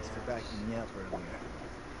 Thanks for backing me up earlier.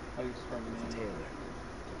 It's Taylor.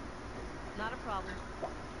 Not a problem.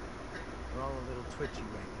 We're all a little twitchy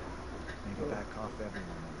right now. Maybe back off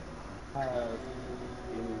everyone a little, huh? Has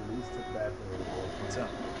any lease to the bathroom or What's furniture?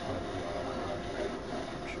 up?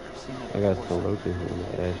 I'm sure I've seen that I got before some somewhere. roaches in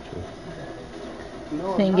the ashtray.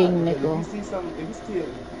 No, I'm not. Singing Because nickel. if you see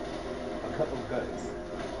a couple of guts,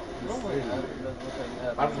 just say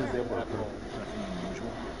I was just there for a purpose. Nothing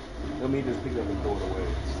unusual. I mean, just pick it up and throw it away.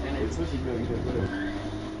 Especially if you didn't put it.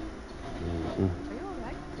 Are you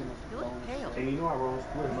alright? You look pale. And you know I roll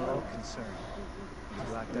split, I'm a bro. little concerned. You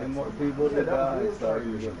blacked Need out for more a people while. to That was die real so I sorry.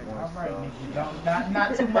 can get more stuff.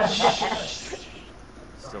 Not too much.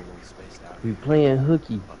 Still a little spaced out We here. playing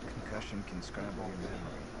hooky. Concussion can scramble your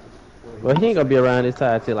memory. Well, he ain't gonna be around this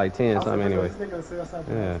side till like 10 I was something like, anyway. this nigga sell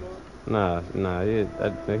something Yeah. else, Nah. He ain't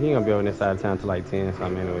gonna be on this side of town till like 10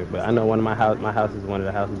 something anyway. But I know one of my house is one of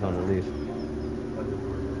the houses on the list.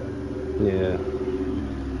 Yeah.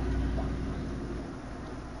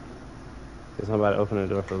 Did somebody open the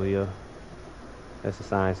door for Leo? That's a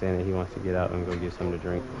sign saying that he wants to get out and go get something to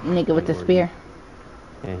drink. Nigga with the spear.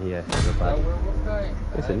 And he has to go by.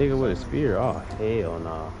 It's a nigga with a spear. Oh, hell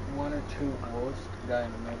nah. One or two ghosts, guy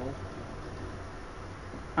in the middle.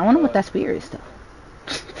 I wonder what that spear is, though.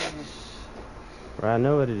 Bro, I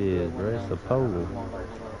know what it is, bro. It's a pole.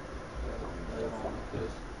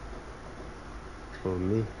 For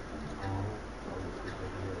me.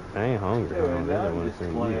 I ain't hungry. Yeah, I right now really I'm want just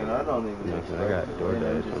something to playing. eat. I don't even I expect got to win.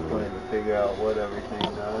 I'm DoorDash just on me. playing to figure out what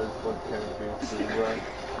everything does, what characters do what.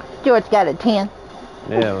 George got a 10.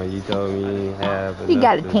 Yeah, when you told me you didn't have He enough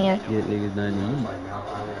got a to 10. get niggas nothing to eat.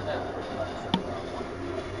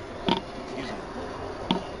 Excuse me.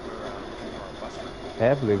 We're looking for a bus route.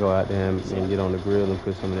 Happily go out there and get on the grill and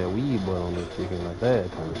put some of that weed butt on the chicken like that.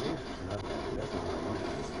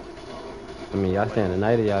 I mean, y'all staying the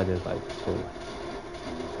night or y'all just like chilling?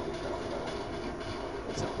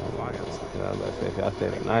 It's a fog outside. Yeah, I was about to say, if y'all stay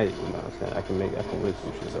the night, you know what I'm saying? I can whip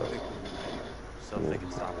some shit up. So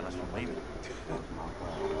thinking stopping us from leaving.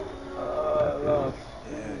 Lost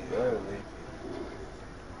Yeah. barely.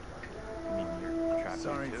 You mean you're trapped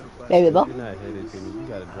here too? Baby boy. You're not headed to me. You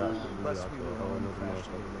gotta drop the weed Plus off we to a were whole on nother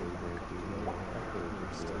crashing motherfucker the before lake you back bring up food the in. road. I could We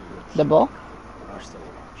were still a little The shook. bull? We're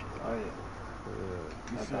still watching. Oh yeah.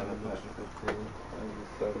 You I seem thought a I little passed shook it up. too. I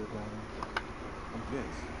just started down. I'm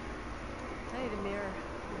Vince. I need a mirror.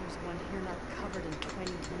 There's one here not covered in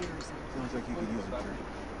 20 years. Sounds like you could use a drink.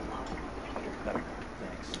 Better go.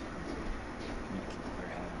 Thanks. You keep a clear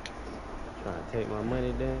head. Trying to take my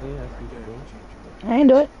money down here. I see what you're doing. I ain't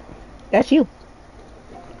do it. That's you.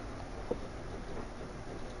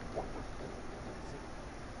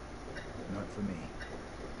 Not for me.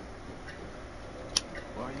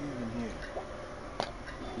 Why are you even here?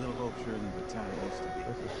 Little Hope sure isn't the town it used to be.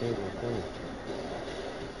 That's a single thing.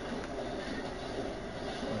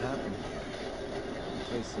 What happened here? The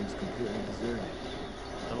place seems completely deserted.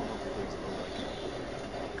 Little Hope feels a little like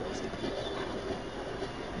a ghost town.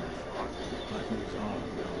 And that fog. Nothing is home,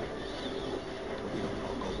 you know. But we don't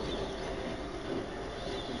all go with it.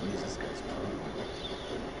 What is this guy's problem?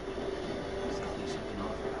 There's definitely something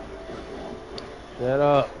off about it. Shut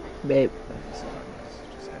up. Babe. This apartment is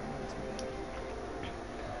just heading into me.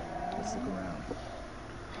 Let's look around.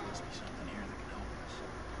 Must be something here that can help us.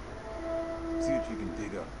 See what you can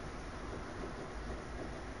dig up.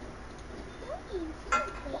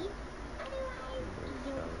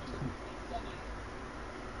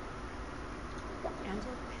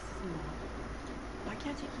 Angela pisses me off. Why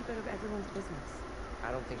can't you keep out of everyone's business?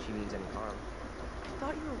 I don't think she means any harm. I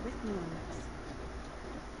thought you were with me on this.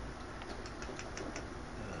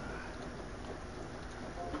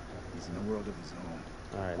 He's in a world of his own.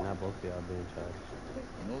 Alright, now both of y'all being charged.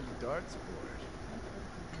 An old darts board.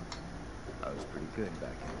 I was pretty good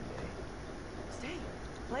back in the day. Stay.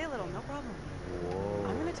 Play a little, no problem. Whoa.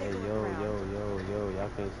 I'm gonna take Hey, a look yo. around. Y'all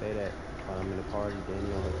can't say that while I'm in the party.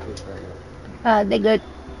 Danny on her Twitch right now. They good.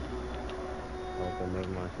 Okay, never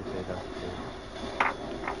mind. She said that's the thing.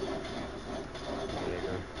 There you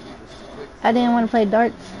go. Just a quick I didn't want to play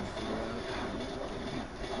darts. figure out how to get rid of it.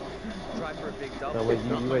 Try for a big double. So wait,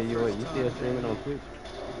 you still streaming on Twitch?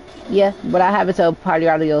 Yeah, but I have it so party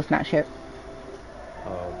audio is not shared.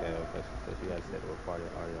 Oh, okay. So you guys said it was party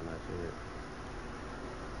audio, not shared.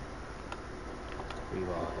 We've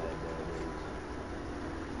all had bad days.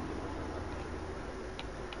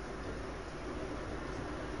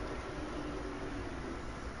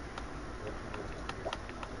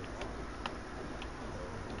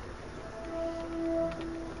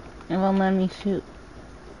 It won't let me shoot.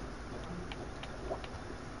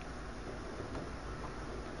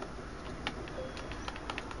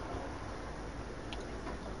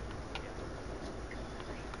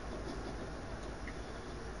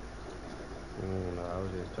 No, I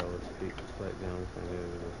was just told to pick the platforms and it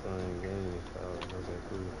was a fun game, so I was okay,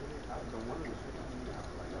 cool. The one on the ship to me, I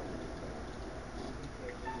like. I really like.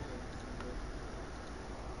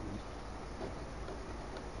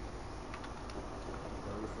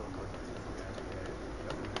 But it was so much easier after that.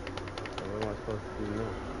 That's what made me want So to. what am I supposed to do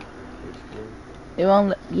now? Explore? It won't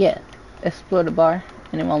let, yeah, explore the bar,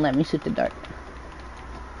 and it won't let me shoot the dart.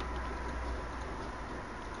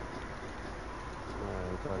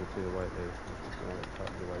 I'm talking to the white lady. I want to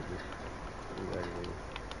talk to the white bitch. Who's aggravating?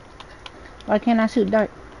 Why can't I shoot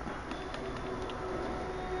dart?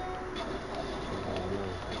 I don't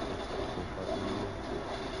know. Some fucking weird.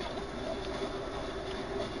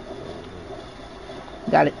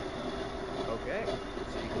 Got it. Okay,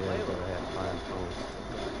 so you can Yeah, play a but little. I had fine phone.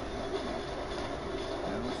 Still dark.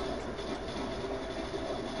 Now for triple trouble.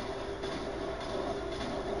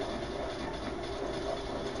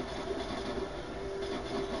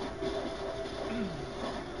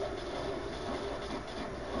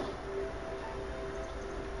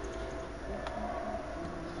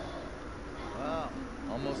 Wow,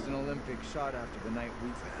 almost an Olympic shot after the night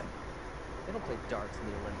we've had. They don't play darts in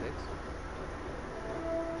the Olympics.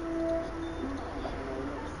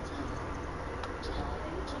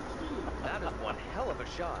 That is one hell of a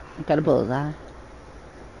shot. Got a bullseye.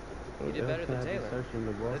 You did Else better can than I be Taylor. searching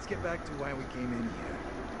the bar? Let's get back to why we came in here.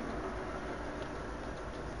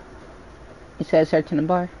 It says searching the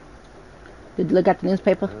bar. Did you look at the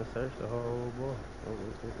newspaper? I done searched the whole bar.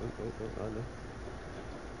 I know.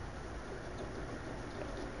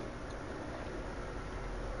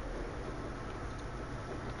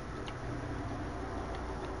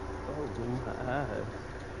 Oh, my eyes.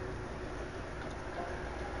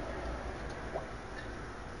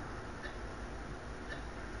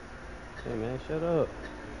 Hey, man, shut up.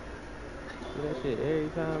 Do that shit every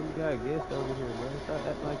time you got guests over here, bro. Stop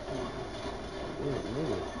acting like you being a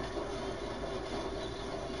nigga.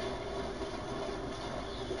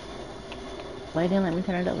 Why didn't let me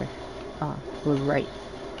turn it over? Oh, it was right.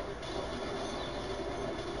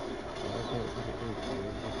 Why can't we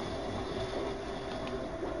create this?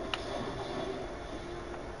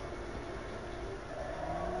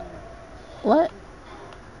 What?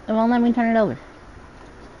 It won't let me turn it over.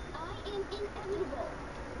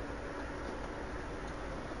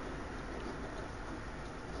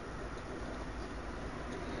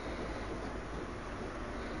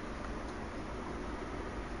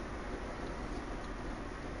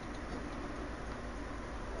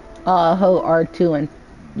 Hold R2 and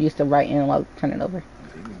use the right analog to turn it over. I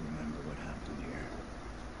vaguely remember what happened here.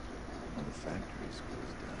 All the factories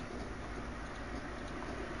closed down.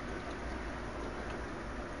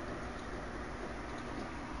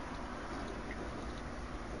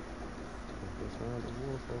 They found the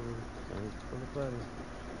wolf over. Thanks for the buddy.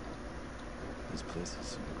 This place has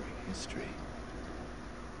some great history.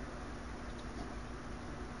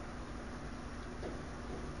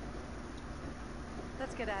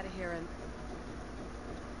 Let's get out of here and...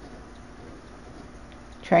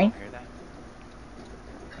 Train? Hear that?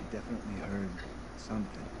 I definitely heard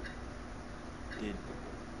something. Did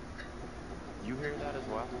you hear that as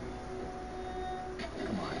well?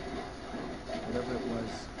 Come on. Whatever it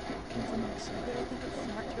was came from outside. You don't think it's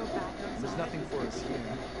smart to go back outside? There's nothing for us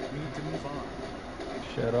here. We need to move on.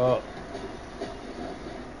 Shut up.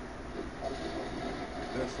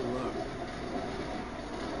 Best of luck.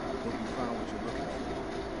 Hope you found what you're looking for.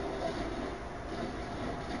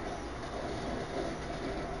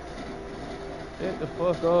 Shut the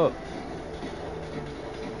fuck up.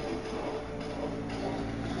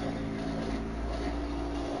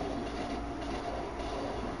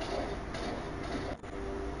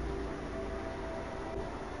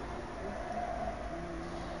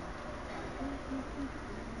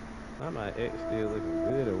 Why my ex still looking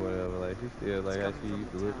good or whatever? Like she still like how she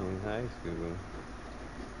used to look in high school.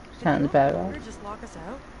 Did Sounds the about owner right. just lock us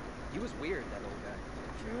out? He was weird, that old guy.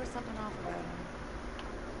 Sure was something off about him.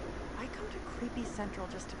 I come to Creepy Central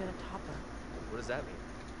just to get a topper. What does that mean?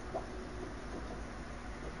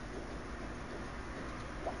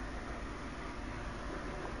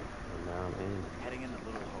 And now I'm in. Heading into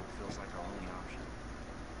Little Hope feels like our only option.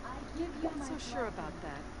 I give you Not my so sure blessing. about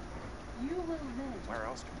that. You will live Where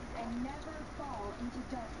else can we go? and never fall into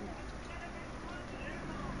darkness.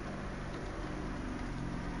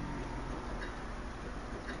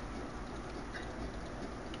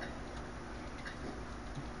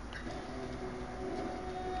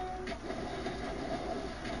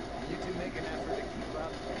 Can you two make an effort to keep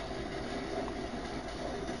up?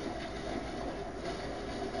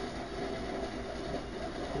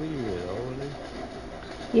 Who you with, oldie?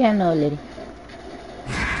 Yeah, no, lady.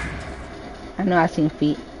 I know I seen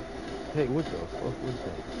feet. Hey, what the fuck was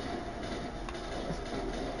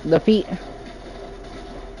that? The feet. Yeah,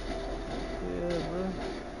 bro.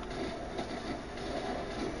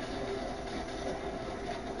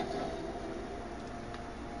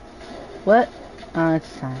 What? Oh,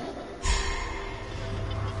 it's time.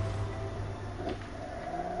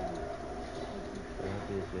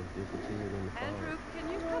 Andrew,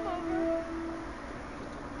 can you come over?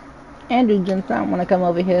 Andrew just don't want to come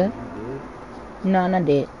over here. No, not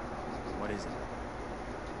dead. What is it?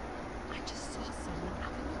 I just saw someone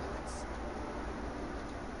out in the woods.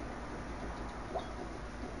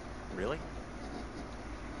 Really?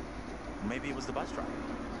 Maybe it was the bus driver.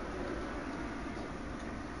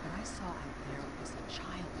 What I saw out there was a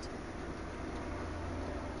child.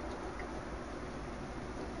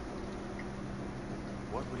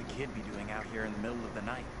 What would a kid be doing out here in the middle of the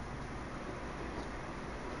night?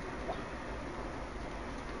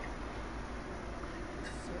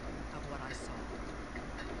 I'm certain of what I saw.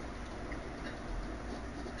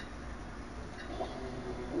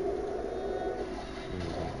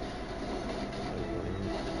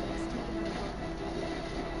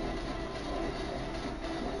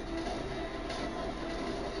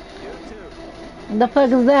 You too. The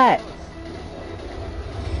fuck is that? I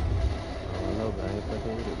don't know, but I ain't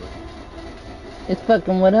fucking with it, bro. It's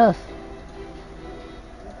fucking with us.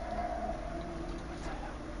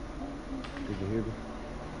 Did you hear me?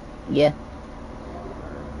 Yeah.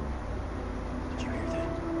 Did you hear that?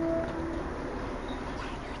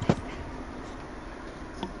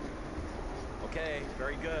 Okay,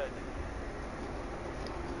 very good.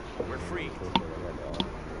 We're freaked.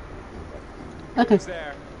 Okay. Who's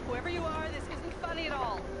there? Whoever you are, this isn't funny at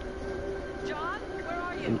all. John, where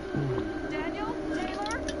are you? Daniel?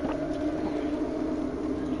 Taylor?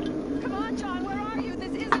 Come on, John, where are you?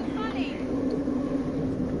 This isn't funny.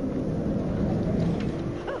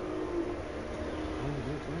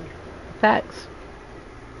 Facts.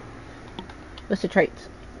 What's the traits?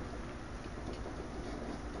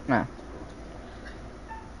 No.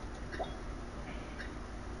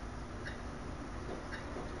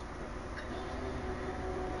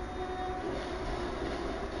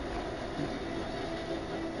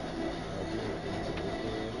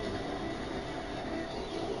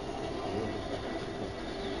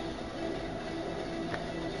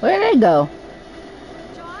 Where'd they go?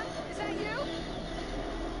 John, is that you?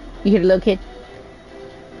 You hear the little kid?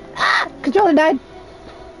 Ah! Controller died.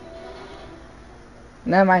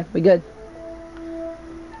 Never mind, we good.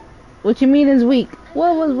 What you mean is weak?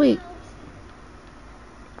 What was weak?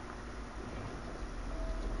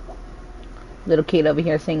 Little kid over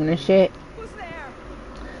here singing and shit. Who's there?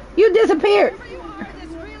 You disappeared. Whoever you are, this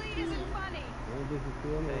really isn't funny.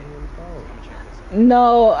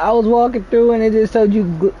 No, I was walking through and it just showed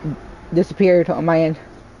you disappeared on my end.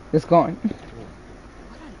 It's gone.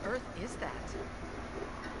 What on earth is that?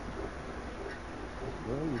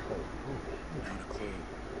 Not a clue.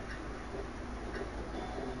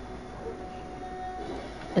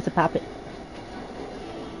 It's a puppet.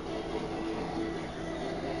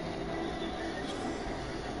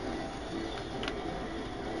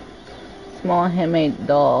 Small handmade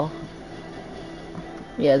doll.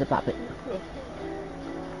 Yeah, it's a puppet.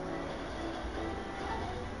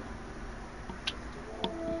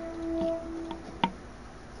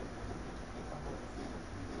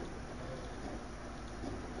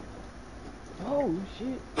 Oh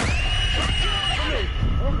shit.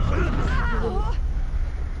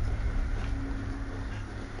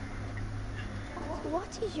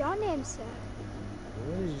 What is your name, sir?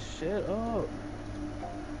 Shut up.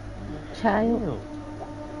 Child.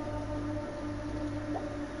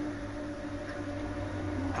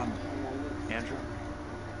 Andrew?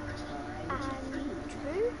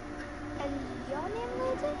 Andrew? And your name,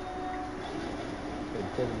 lady?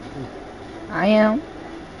 I am.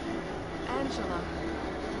 Angela.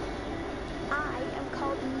 I am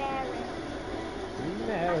called Mary.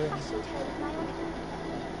 Mary. I fashioned her with my own hand.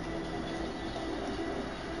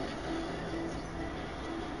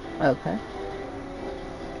 Okay.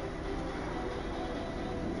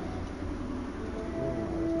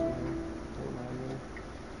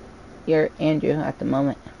 You're Andrew at the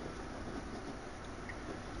moment.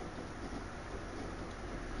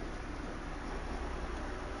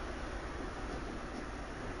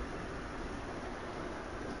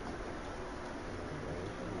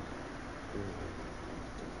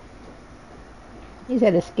 He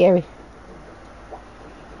said it's scary.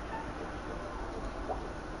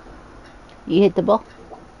 You hit the ball?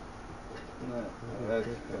 No, that's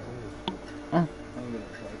Oh.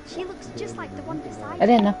 She looks just like the one beside I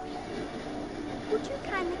didn't know. you. Would you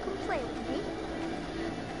kindly come play with me?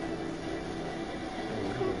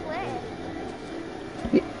 Come play.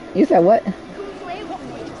 You said what? Come play with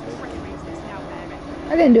me.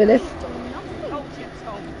 I didn't do this. You've done nothing. Oh, yes,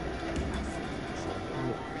 oh.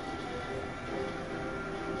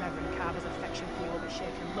 Reverend Carver's affection for you will be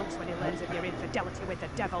shaken loose when he learns of your infidelity with the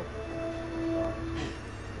devil.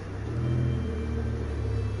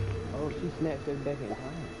 Oh, she snatched us back in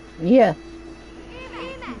time. Yeah.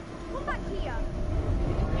 Amen. Come back here.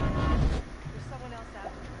 There's someone else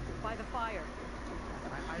out by the fire.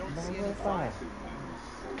 I don't see any fire.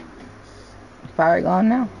 Fire gone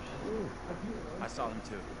now. I saw them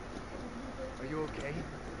too. Are you okay?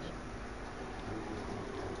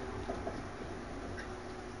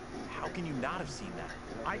 How can you not have seen that?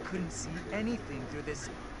 I couldn't see anything through this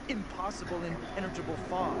impossible, impenetrable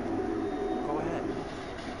fog. Go ahead.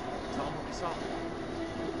 Tell them what we saw.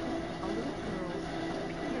 A little girl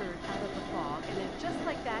appeared out of the fog, and then just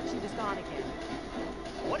like that, she was gone again.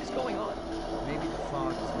 What is going on? Maybe the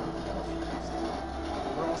fog is confused.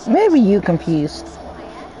 We're all Maybe you confused.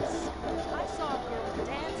 I saw a girl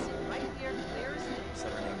dancing right here, clear as day.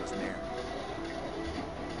 Said her name was Mary.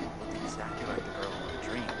 Looked exactly like the girl in my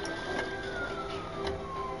dream.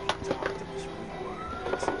 She talked, it was really weird.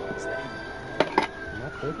 Is that even? Am I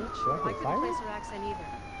tripping? I couldn't place her accent either.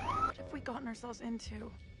 What have we gotten ourselves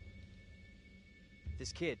into?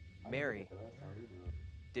 This kid, Mary,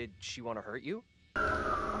 did she want to hurt you?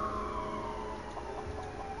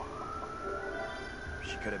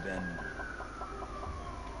 She could have been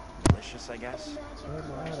malicious, I guess.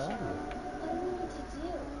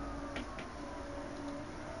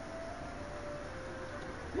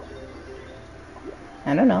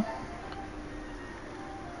 I don't know.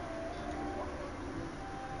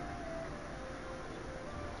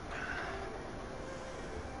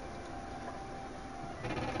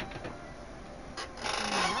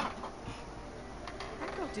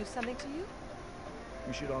 That girl do something to you?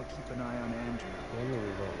 We should all keep an eye on Andrew.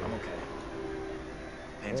 I'm okay.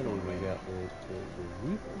 Pain's going away now.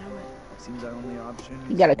 Know it. Seems our only option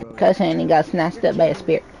He is got a to, concussion and he got snatched up by a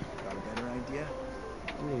spirit. Got a better idea?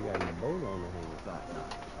 You got your boat on the hand. Thought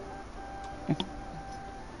not.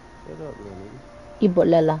 Shut up, little nigga.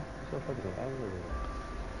 Ebola. So fucking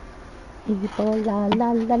Ebola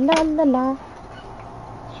la la la la la.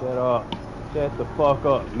 Shut up. Shut the fuck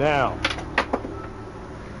up now.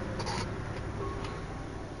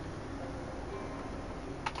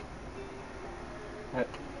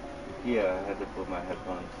 Yeah, I had to put my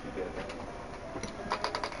headphones together.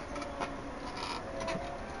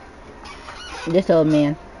 This old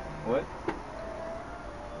man. What?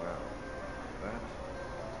 Well, that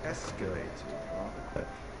escalated rather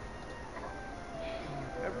quickly.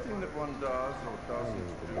 Everything that one does or doesn't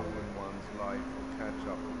do in one's life will catch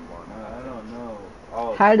up with one. I don't know.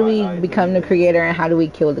 Oh, How do we become the creator and how do we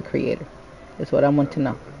kill the creator? That's what I want to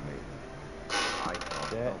know.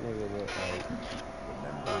 That nigga look like.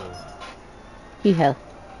 He hell.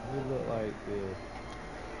 He look like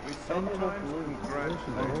We sometimes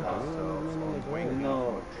congratulate ourselves on waking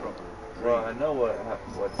from a troubled dream. Well, I know what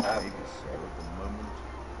happened. Maybe so at the moment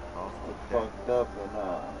after death. Fucked up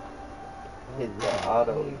and hit the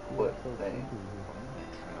auto foot thing.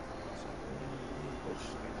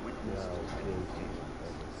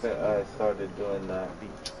 But I started doing that.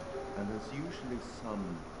 And there's usually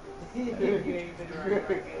some He's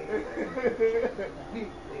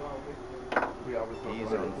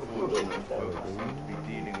unfortunate folks seem to be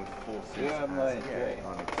dealing with forces as yet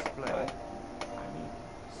unexplained. I mean,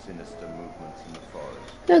 sinister movements in the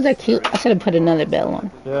forest. Those are cute. I should have put another bell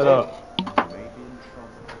on. Shut up. Maybe in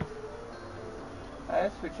trouble. I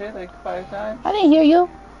asked for Jay like 5 times. I didn't hear you.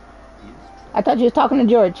 I thought you was talking to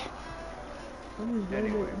George.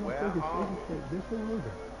 Anyway, where are we?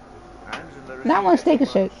 Angela Not one steak and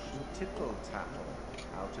shake. Tittle tattle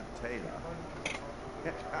out of Taylor.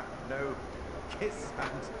 No kiss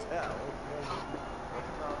and tell. What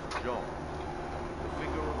about John? The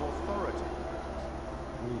figure of authority.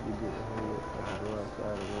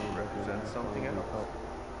 Represents something else.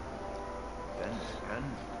 Then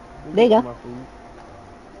Andrew. There you go.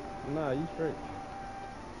 Nah, you straight.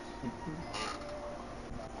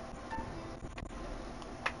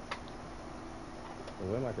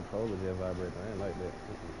 Where my controller just vibrating? I ain't like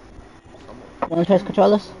that. Want to press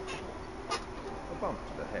controllers? A bump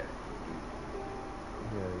to the head.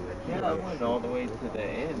 Yeah, I went all the way to the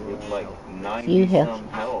end with like You 90 have. some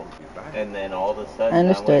health. And then all of a sudden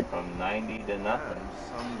Understood. I went from 90 to nothing. And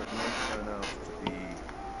some that may turn out to be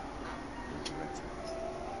regretted.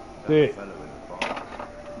 That Sit. fellow in the bar.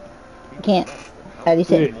 Can't. How do you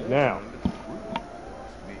say? Sit now.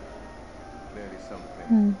 Me. Clearly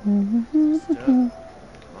anything. Stir.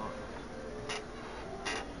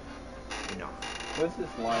 Enough. What's this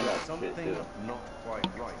line There's up shit something do? not quite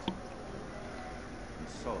right, and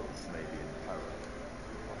souls may be in peril.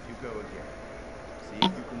 Off you go again. See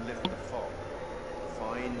if you can lift the fog.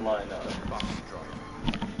 Find Line up. the bus driver.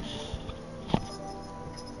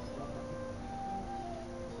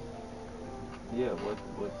 Yeah,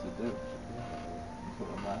 what's it do? That's what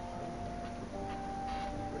I'm asking.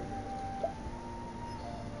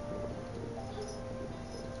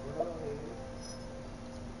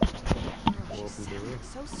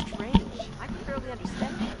 So strange. I can barely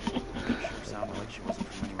understand her. Sure sounded like she wasn't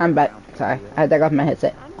from anywhere I'm back. around here. Sorry, I had to take off my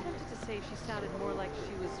headset. I'm tempted to say she sounded more like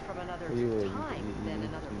she was from another You time than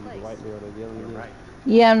another place. white girl that yelling You're again. right.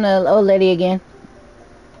 Yeah, I'm the old lady again.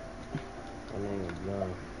 My name is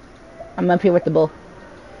John. I'm up here with the bull.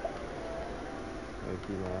 I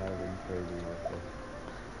keep my eyes on crazy motherfucker.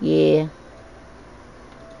 Yeah.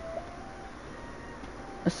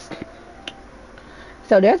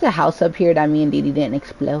 So there's a house up here that me and Dee Dee didn't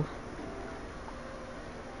explode.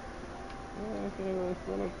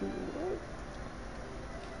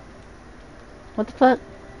 What the fuck?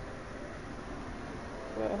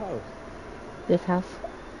 What house? This house?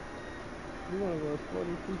 You wanna go explore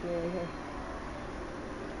this piece of house?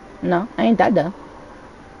 No, I ain't that dumb.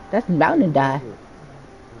 That's bound to die.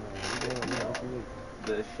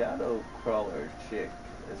 The shadow crawler chick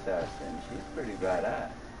assassin, she's pretty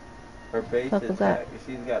badass. Her base Fuck was attack, that?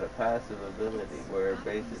 she's got a passive ability where her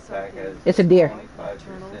base attack has It's a deer.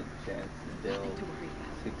 25% chance to deal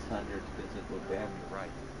 600 physical damage. Right.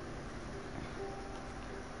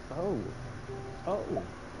 Oh.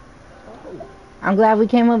 I'm glad we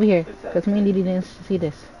came over here, It's because me and Dee Dee didn't see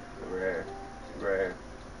this. Rare. Rare.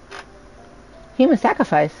 Human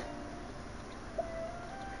sacrifice.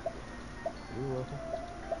 You welcome.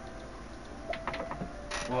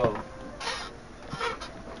 Well,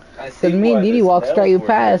 I see Because me and why Dee the Dee walked Snells straight were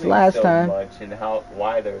past doing last so time. much and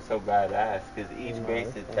why they're so badass. Because each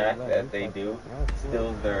base attack that they do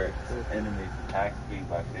stills their enemy's attack speed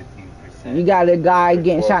by 15%. You got a guy or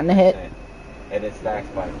getting shot in the head. 12%, and it stacks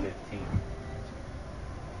by 15.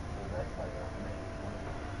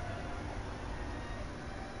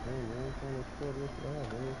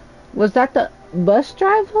 Was that the bus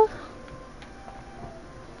driver? I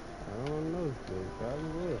don't know,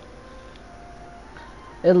 probably was.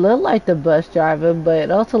 It looked like the bus driver, but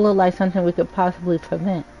it also looked like something we could possibly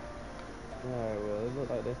prevent. Alright, well, it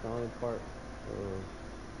looked like that's the only part of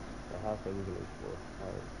the house that we can explore.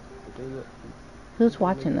 Alright, continue up. Who's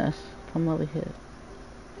watching us from over here?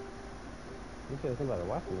 You said somebody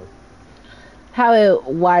watching us. How it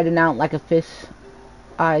widened out like a fish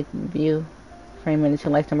eye view for a minute, so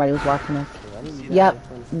like somebody was watching us. Yeah, Yep,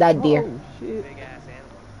 that deer. Oh, shit. Big ass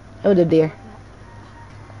animal. It was a deer.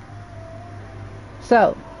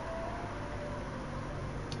 So,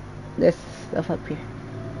 there's stuff up here.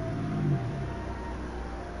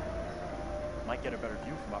 Might get a better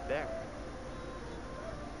view from up there.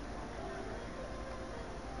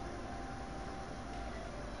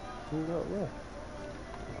 You know what?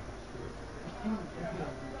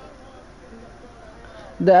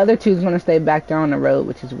 The other two's gonna stay back there on the road,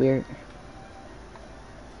 which is weird.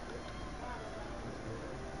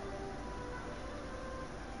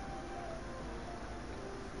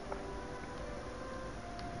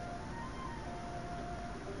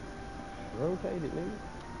 Rotate it, nigga.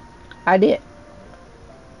 I did.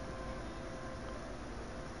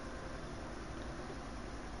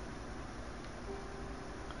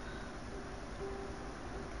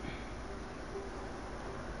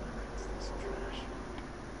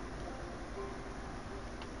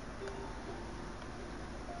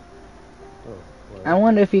 I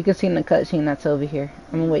wonder if you can see in the cutscene that's over here.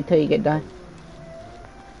 I'm gonna wait till you get done.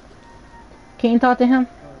 Can you talk to him?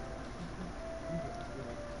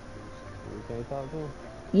 You can't talk to him?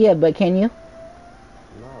 Yeah, but can you?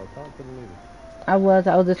 No, talk to the nigga. I was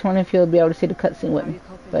just wondering if you'll be able to see the cutscene with me.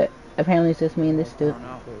 But apparently it's just me and this dude.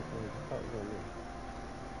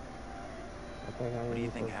 What do you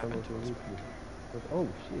think happened to us? Oh,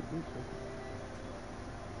 shit.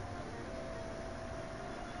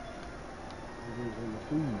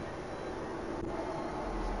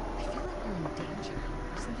 I feel like we're in danger.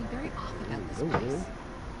 There's something very off about this place.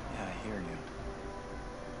 Yeah, I hear you.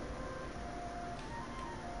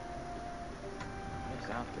 What's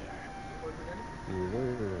out there?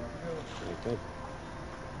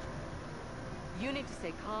 You need to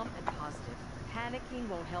stay calm and positive. Panicking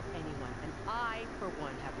won't help anyone, and I, for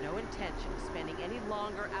one, have no intention of spending any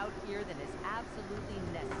longer out here than is absolutely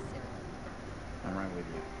necessary. I'm right with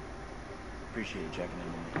you. Appreciate you checking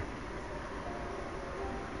in with me.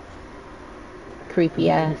 Creepy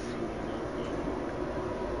ass.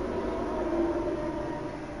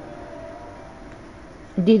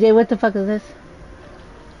 DJ, what the fuck is this?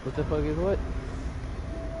 What the fuck is what?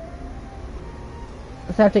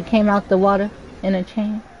 Something came out the water in a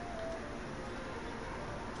chain.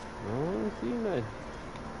 I don't see nothing.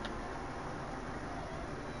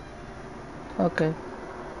 Okay.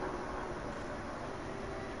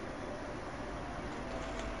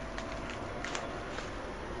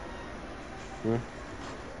 Hmm.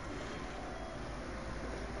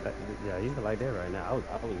 Yeah, you can like that right now. I was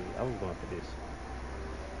going for this.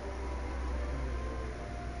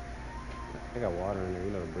 I got water in there.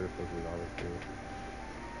 You know the bird places all this thing.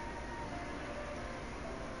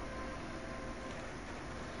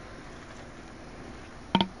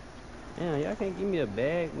 Damn, y'all can't give me a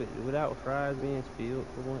bag without fries being spilled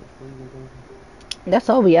for once, please and thank you. That's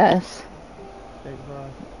all we ask. Steak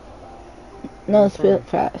fries. No spilled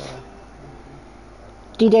fries.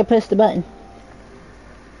 DJ, push the button.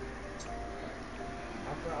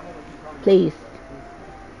 Please.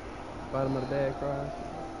 Bottom of the bag fries.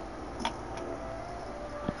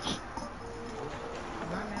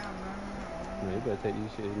 Man, you better take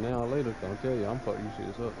these shit now or later, cause I'm telling you, I'm fucking these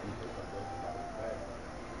shits up.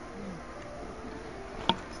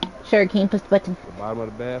 Sure, can you push the button? The bottom of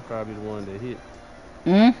the bag fry be the one that hit.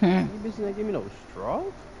 Mm-hmm. You bitches ain't give me no straw?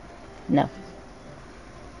 No.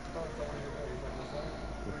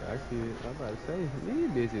 Okay, I see it. I'm about to say, these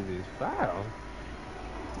bitches is foul.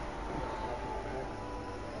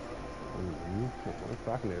 I'm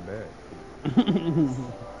stocking that bag.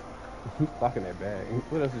 I'm stocking that bag.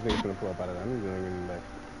 What else is nigga finna pull up out of that? I'm gonna give back.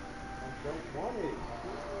 I don't want it.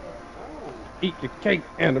 No. Eat the cake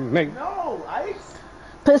and the make. No, Ice.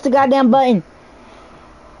 Push the goddamn button.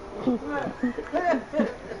 Yeah,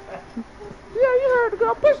 you heard the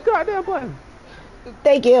girl. Push the goddamn button.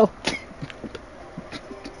 Thank you.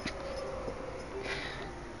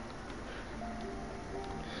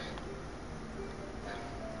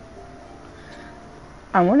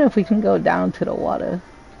 I wonder if we can go down to the water.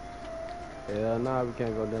 Hell nah, we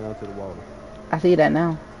can't go down to the water. I see that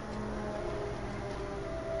now.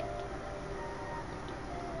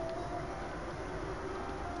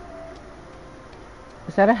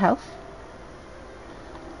 Is that a house?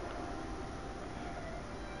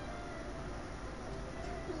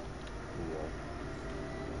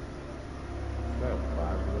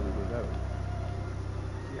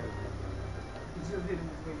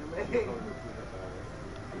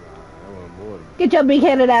 Get your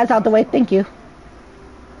big-headed ass out the way. Thank you.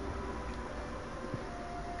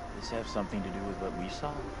 Does this have something to do with what we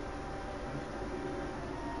saw?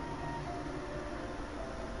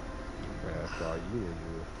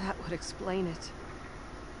 That would explain it.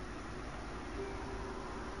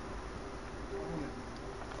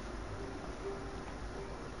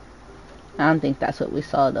 I don't think that's what we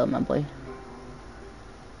saw, though, my boy.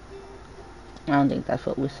 I don't think that's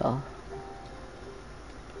what we saw.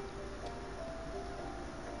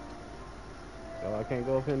 So I can't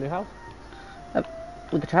go up in the house?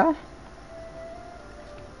 We could try. Okay,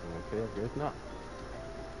 I guess not.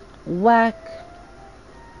 Whack.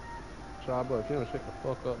 Sorry, but if you don't shut the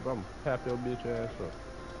fuck up, bro, I'm gonna tap your bitch ass up.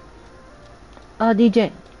 Oh,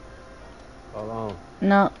 DJ. Hold on.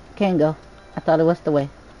 No, can't go. I thought it was the way.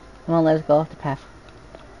 Come on, let's go off the path.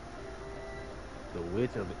 The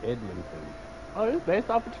Witch of Edmonton. Oh, it's based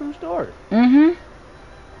off a true story. Mm-hmm.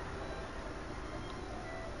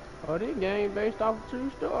 Oh, this game based off a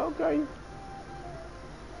true story. Okay.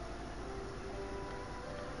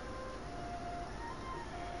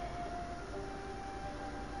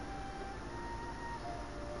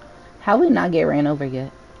 How we not get ran over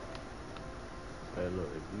yet? Hey, look,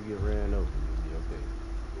 if you get ran over, you'll be okay.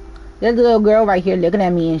 There's a little girl right here looking at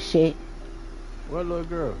me and shit. What little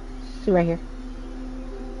girl? She right here.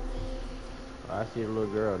 Oh, I see the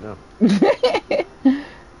little girl now.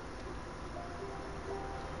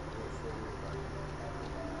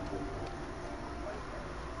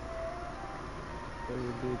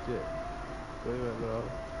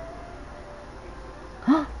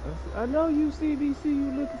 I know you CBC,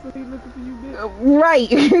 you looking for you, bitch. Right.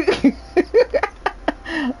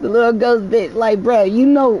 The little ghost bitch, like, bro, you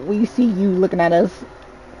know we see you looking at us.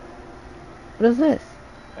 What is this?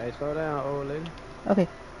 Hey, slow down, old lady. Okay.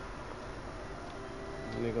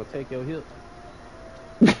 And they gonna take your hip.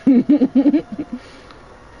 I'm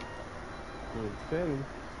telling you.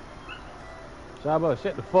 Shaba,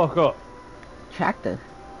 shut the fuck up. Tractor.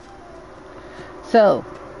 So.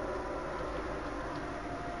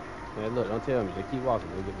 Man, look, don't tell me. Just keep walking.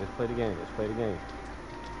 Let's play the game. Let's play the game.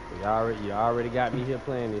 You already got me here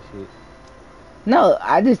playing this shit. No,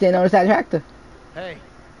 I just didn't notice that tractor. Hey,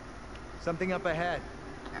 something up ahead.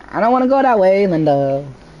 I don't want to go that way, Linda.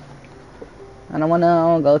 I don't want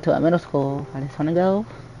to go to a middle school. I just want to go.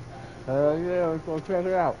 Yeah, let's go check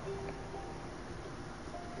it out.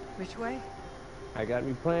 Which way? I got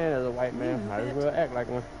me playing as a white man. Might as well act like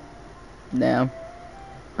one. Damn.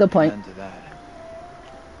 Good point. Amen to that.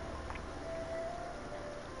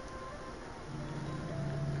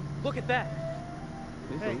 Look at that.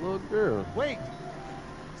 It's Hey. a little girl. Wait!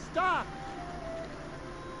 Stop!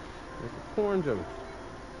 It's a corn joke.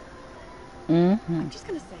 I'm just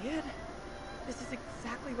gonna say it. This is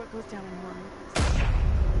exactly what goes down in horror movies.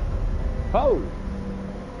 Oh!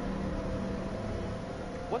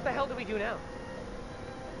 What the hell do we do now?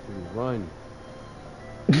 We run.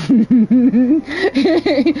 As soon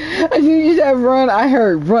as you said run, I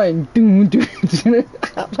heard run. Doom, doom.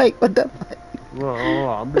 I'm like, what the fuck?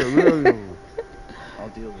 I'm being real. I'll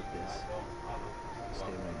deal with this. Stay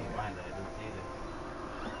right here.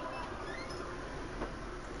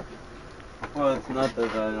 Well, it's not that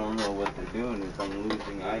I don't know what they're doing, it's I'm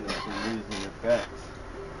losing items and losing effects.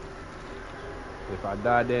 If I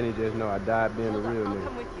die, Danny, just know I died being a real I'll nigga.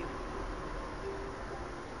 come with you.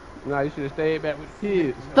 Nah, you should have stayed back with the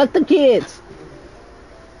kids. Fuck the kids.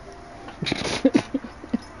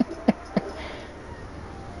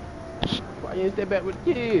 Why you didn't stay back with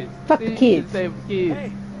the kids? Fuck See, the you kids. should stay with the kids.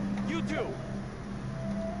 Hey, you two!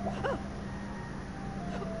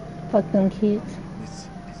 Fuck them kids. This is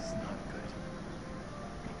not good.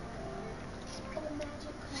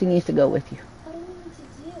 She needs to go with you.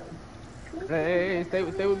 Hey, stay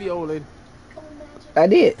with me, old lady. I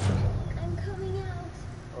did.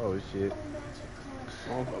 Oh, shit.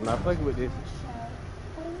 I'm not fucking with this.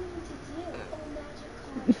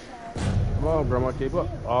 Come on, grandma, keep up.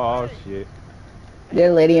 Oh, shit.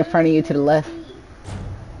 There's a lady in front of you to the left.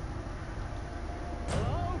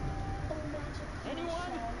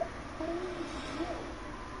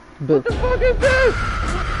 Boo. What the fuck is this?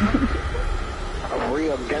 A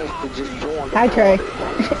real gangster just joined the Hi, Trey.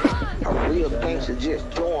 A real gangster just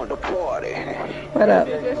joined the party. What up?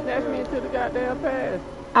 You just snatched me into the goddamn past.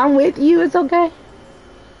 I'm with you. It's okay.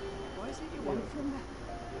 Why is it you want from that?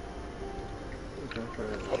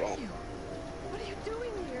 What are you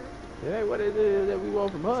doing here? It ain't what it is that we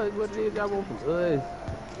want from us. What it is y'all want from us.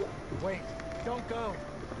 Wait, don't go.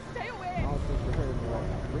 Stay away.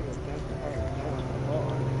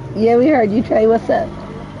 Yeah, we heard you, Trey. What's up?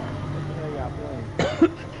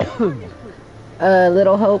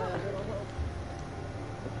 Little Hope. What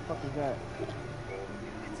the fuck is that?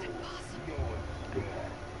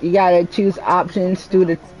 You gotta choose options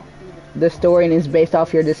through the story, and it's based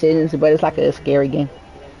off your decisions, but it's like a scary game.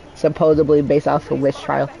 Supposedly based off a witch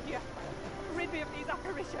trial. Rid me of these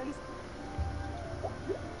apparitions.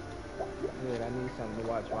 Good, I need something to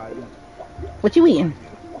watch while I eat. What you eating?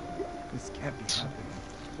 This can't be happening.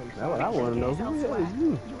 That's what I want to know. Who the hell is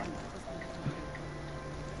you?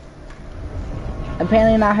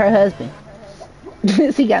 Apparently not her husband.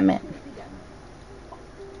 She got mad.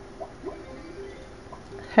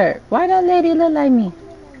 Her. Why that lady look like me?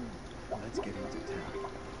 Let's get into town.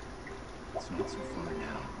 It's not so far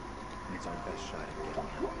now, and it's our best shot at getting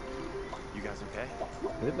out. You guys okay?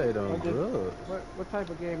 This lady on drugs. What type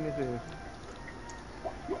of game this is?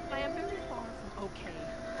 I am very far from okay.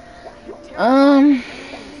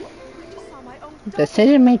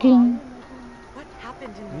 Decision making. What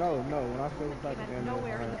happened in No, when I say type of game,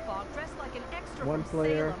 nowhere in the fog, dressed like an extra one from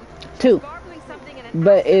player. Two.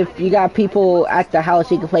 But if you got people at the house,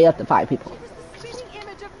 you can play up to 5 people.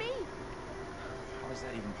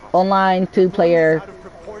 Online, 2 player.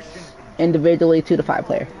 Individually, 2 to 5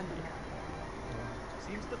 player.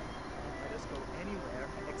 Seems to let us go anywhere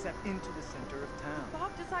except into the center of town.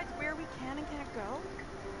 Bob decides where we can and can't go?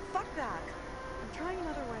 Fuck that. I'm trying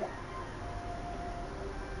another way.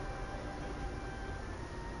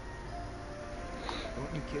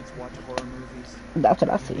 Don't you kids watch horror movies? That's what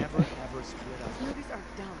I see. Never ever split up. These movies are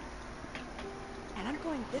dumb. And I'm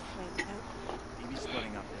going this way without... Maybe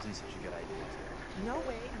splitting up isn't such a good idea. No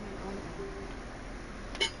way am I going to...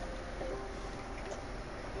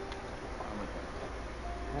 I'm with them.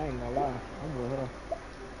 I ain't gonna lie. I'm with her.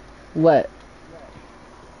 What?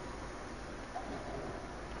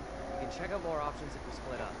 We can check out more options if we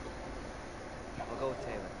split up. I'll go with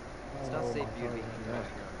Taylor. It's not safe for you to be hanging out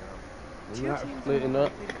here on your own. We're not splitting up.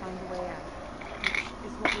 To find a way out.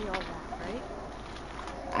 Which is what we all want, right?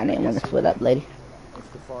 I didn't want to split up, lady. If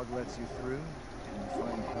the fog lets you through and you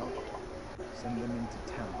find help, send them into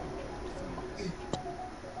town.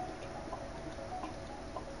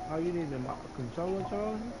 Oh, you need the controller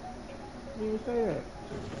charge? You didn't say that.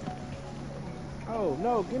 Oh,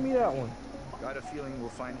 no, give me that one. Got a feeling we'll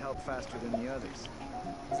find help faster than the others.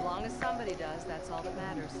 As long as somebody does, that's all that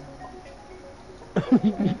matters.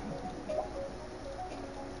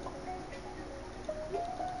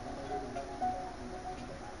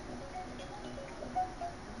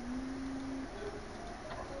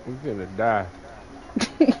 We finna die.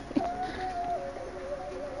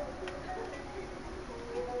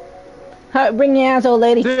 Bring your ass, old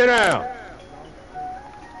lady. Sit down.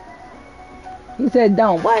 He said,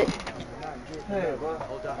 "Don't what?" Hey, what?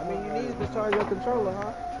 Hold up. I mean, you need to charge your controller,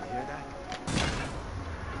 huh? You hear that?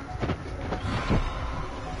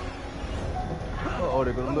 Uh-oh,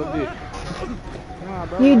 there goes a little bit. Nah,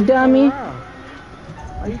 bro. You dummy.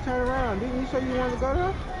 Why you turn around? Didn't you say you wanted to go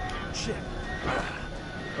there? Shit.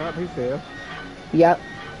 Oh, he fell. Yep.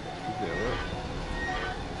 He said what?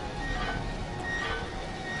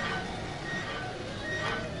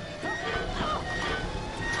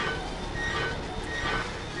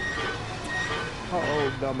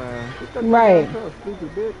 Uh-oh, dumbass. Get that Right. down, stupid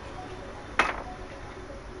bitch.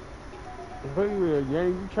 Where you at, gang?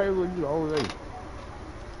 You trade with you the old lady.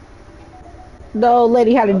 The old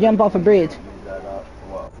lady had to jump off a bridge.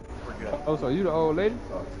 Oh, so you the old lady?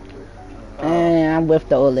 And I'm with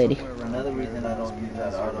the old lady. Another reason I don't use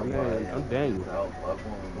that auto buy I'm Daniel.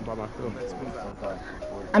 I'm by myself. Let's move out.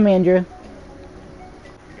 I'm Andrew. You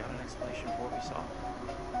got an explanation for what we saw?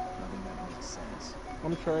 Nothing that makes sense.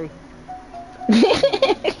 I'm Trey.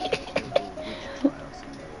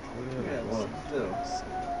 Yeah, well, still.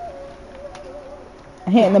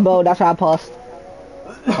 Hitting the boat, that's why I paused.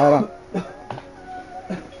 Hold on.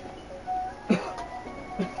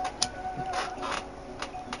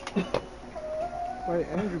 Wait,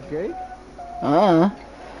 Andrew gay?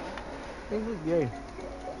 He was gay.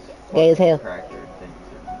 Gay as hell.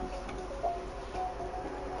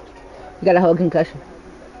 You got a whole concussion.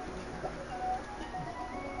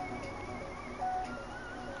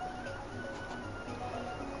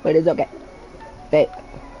 But it's okay. Babe.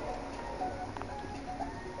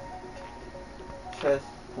 Chest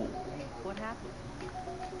pool. What happened?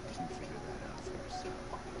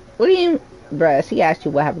 What do you... Bruh, she asked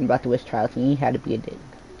you what happened about the witch trials and you had to be a dick.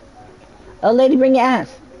 Oh, lady, bring your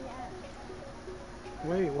ass.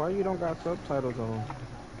 Wait, why you don't got subtitles on?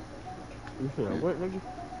 You said what, nigga?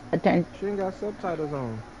 Attend. She ain't got subtitles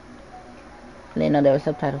on. I didn't know there were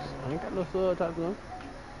subtitles. I ain't got no subtitles on.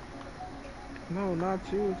 No, not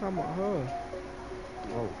you. I'm talking about her.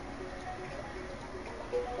 Oh.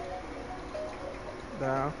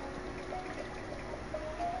 Down.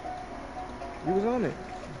 You was on it.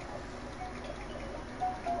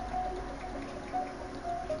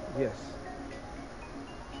 Yes.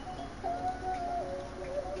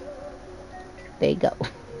 There you go.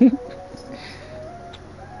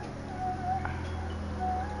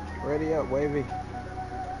 Ready up, wavy.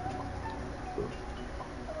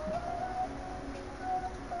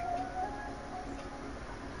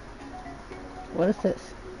 What is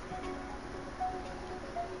this?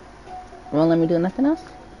 Won't let me do nothing else?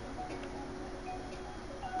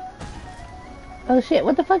 Oh shit,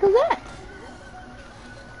 what the fuck is that?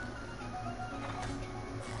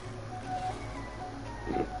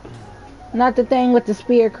 Not the thing with the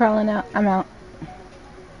spear crawling out. I'm out.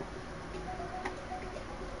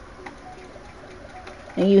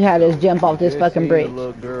 And you had us jump off this fucking bridge. The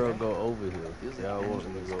little girl go over here. Y'all want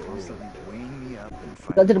me to go over here. Weighing me up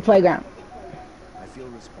and Go to the playground. I feel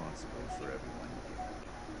responsible for everyone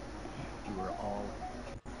here. You are all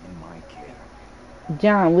in my care.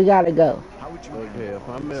 John, we gotta go. How would you Okay, if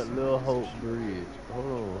I'm at Little Hope Bridge. Hold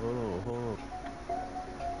on.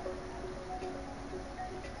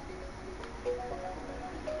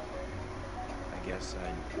 I guess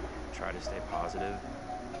I'd try to stay positive,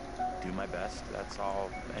 do my best. That's all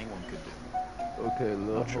anyone could do. Okay,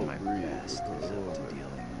 Little I'm sure my Hope Bridge. best is up to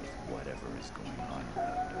dealing with whatever is going on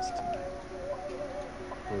around us tonight.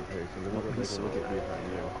 Okay, so let me What go we back saw and look at this back right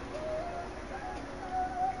now.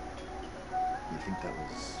 You think that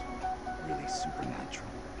was really supernatural?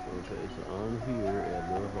 Okay, so I'm here at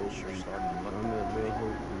Little Hope Sure Bridge. starting to look I'm at Little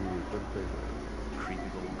Hope Bridge. What the playground? creepy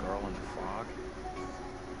little girl and the frog.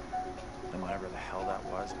 And whatever the hell that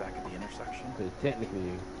was back at the intersection. Because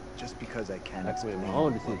technically, just because I can't I can make explain my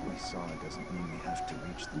own what decision. we saw doesn't mean we have to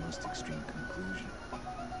reach the most extreme conclusion.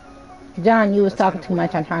 John, you was talking too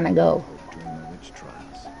much. I'm trying to go. During the witch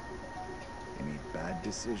trials, they made bad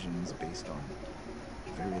decisions based on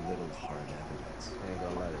very little hard evidence. I ain't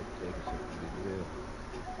gonna lie, that shit is real.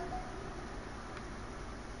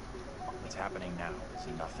 What's happening now is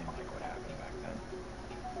nothing like what happened back then.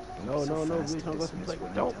 No, bitch, don't go to the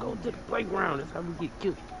playground. Don't go to the playground. That's how we get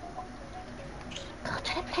killed. Go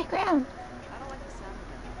to the playground. I don't like the sound of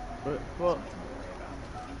that. But fuck.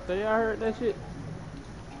 So y'all heard that shit?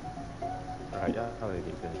 Alright, y'all ain't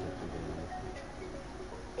get paying attention.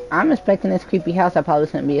 I'm expecting this creepy house I probably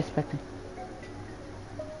shouldn't be expecting.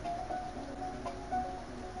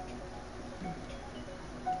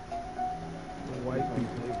 My wife on the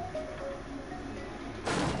table.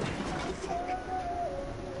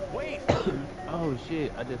 Wait! Oh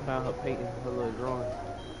shit, I just found her painting her little drawing.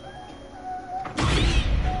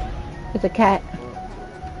 It's a cat.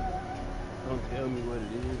 Don't tell me what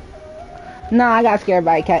it is. Nah, I got scared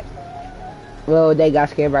by a cat. Well, they got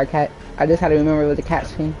scared by a cat. I just had to remember it was a cat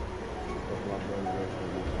scene.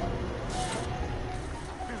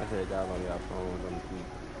 I said y'all on y'all phones on the feet.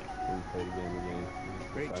 When we play the game again.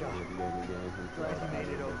 Great job. Glad you made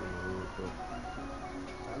it over.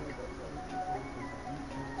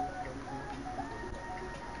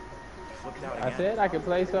 Flipped out again. I said I could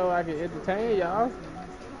play so I could entertain y'all.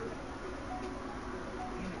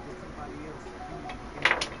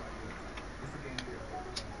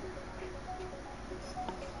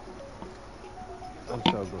 I'm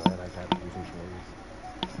so glad I got these controllers.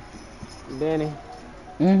 Danny.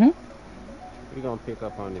 Mm-hmm. We're gonna pick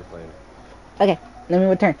up on this later. Okay, let me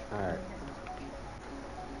return. Alright.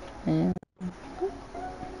 And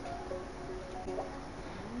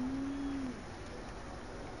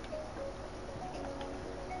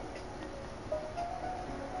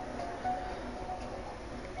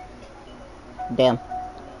damn.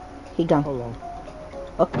 He gone. Hold on.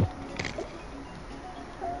 Okay.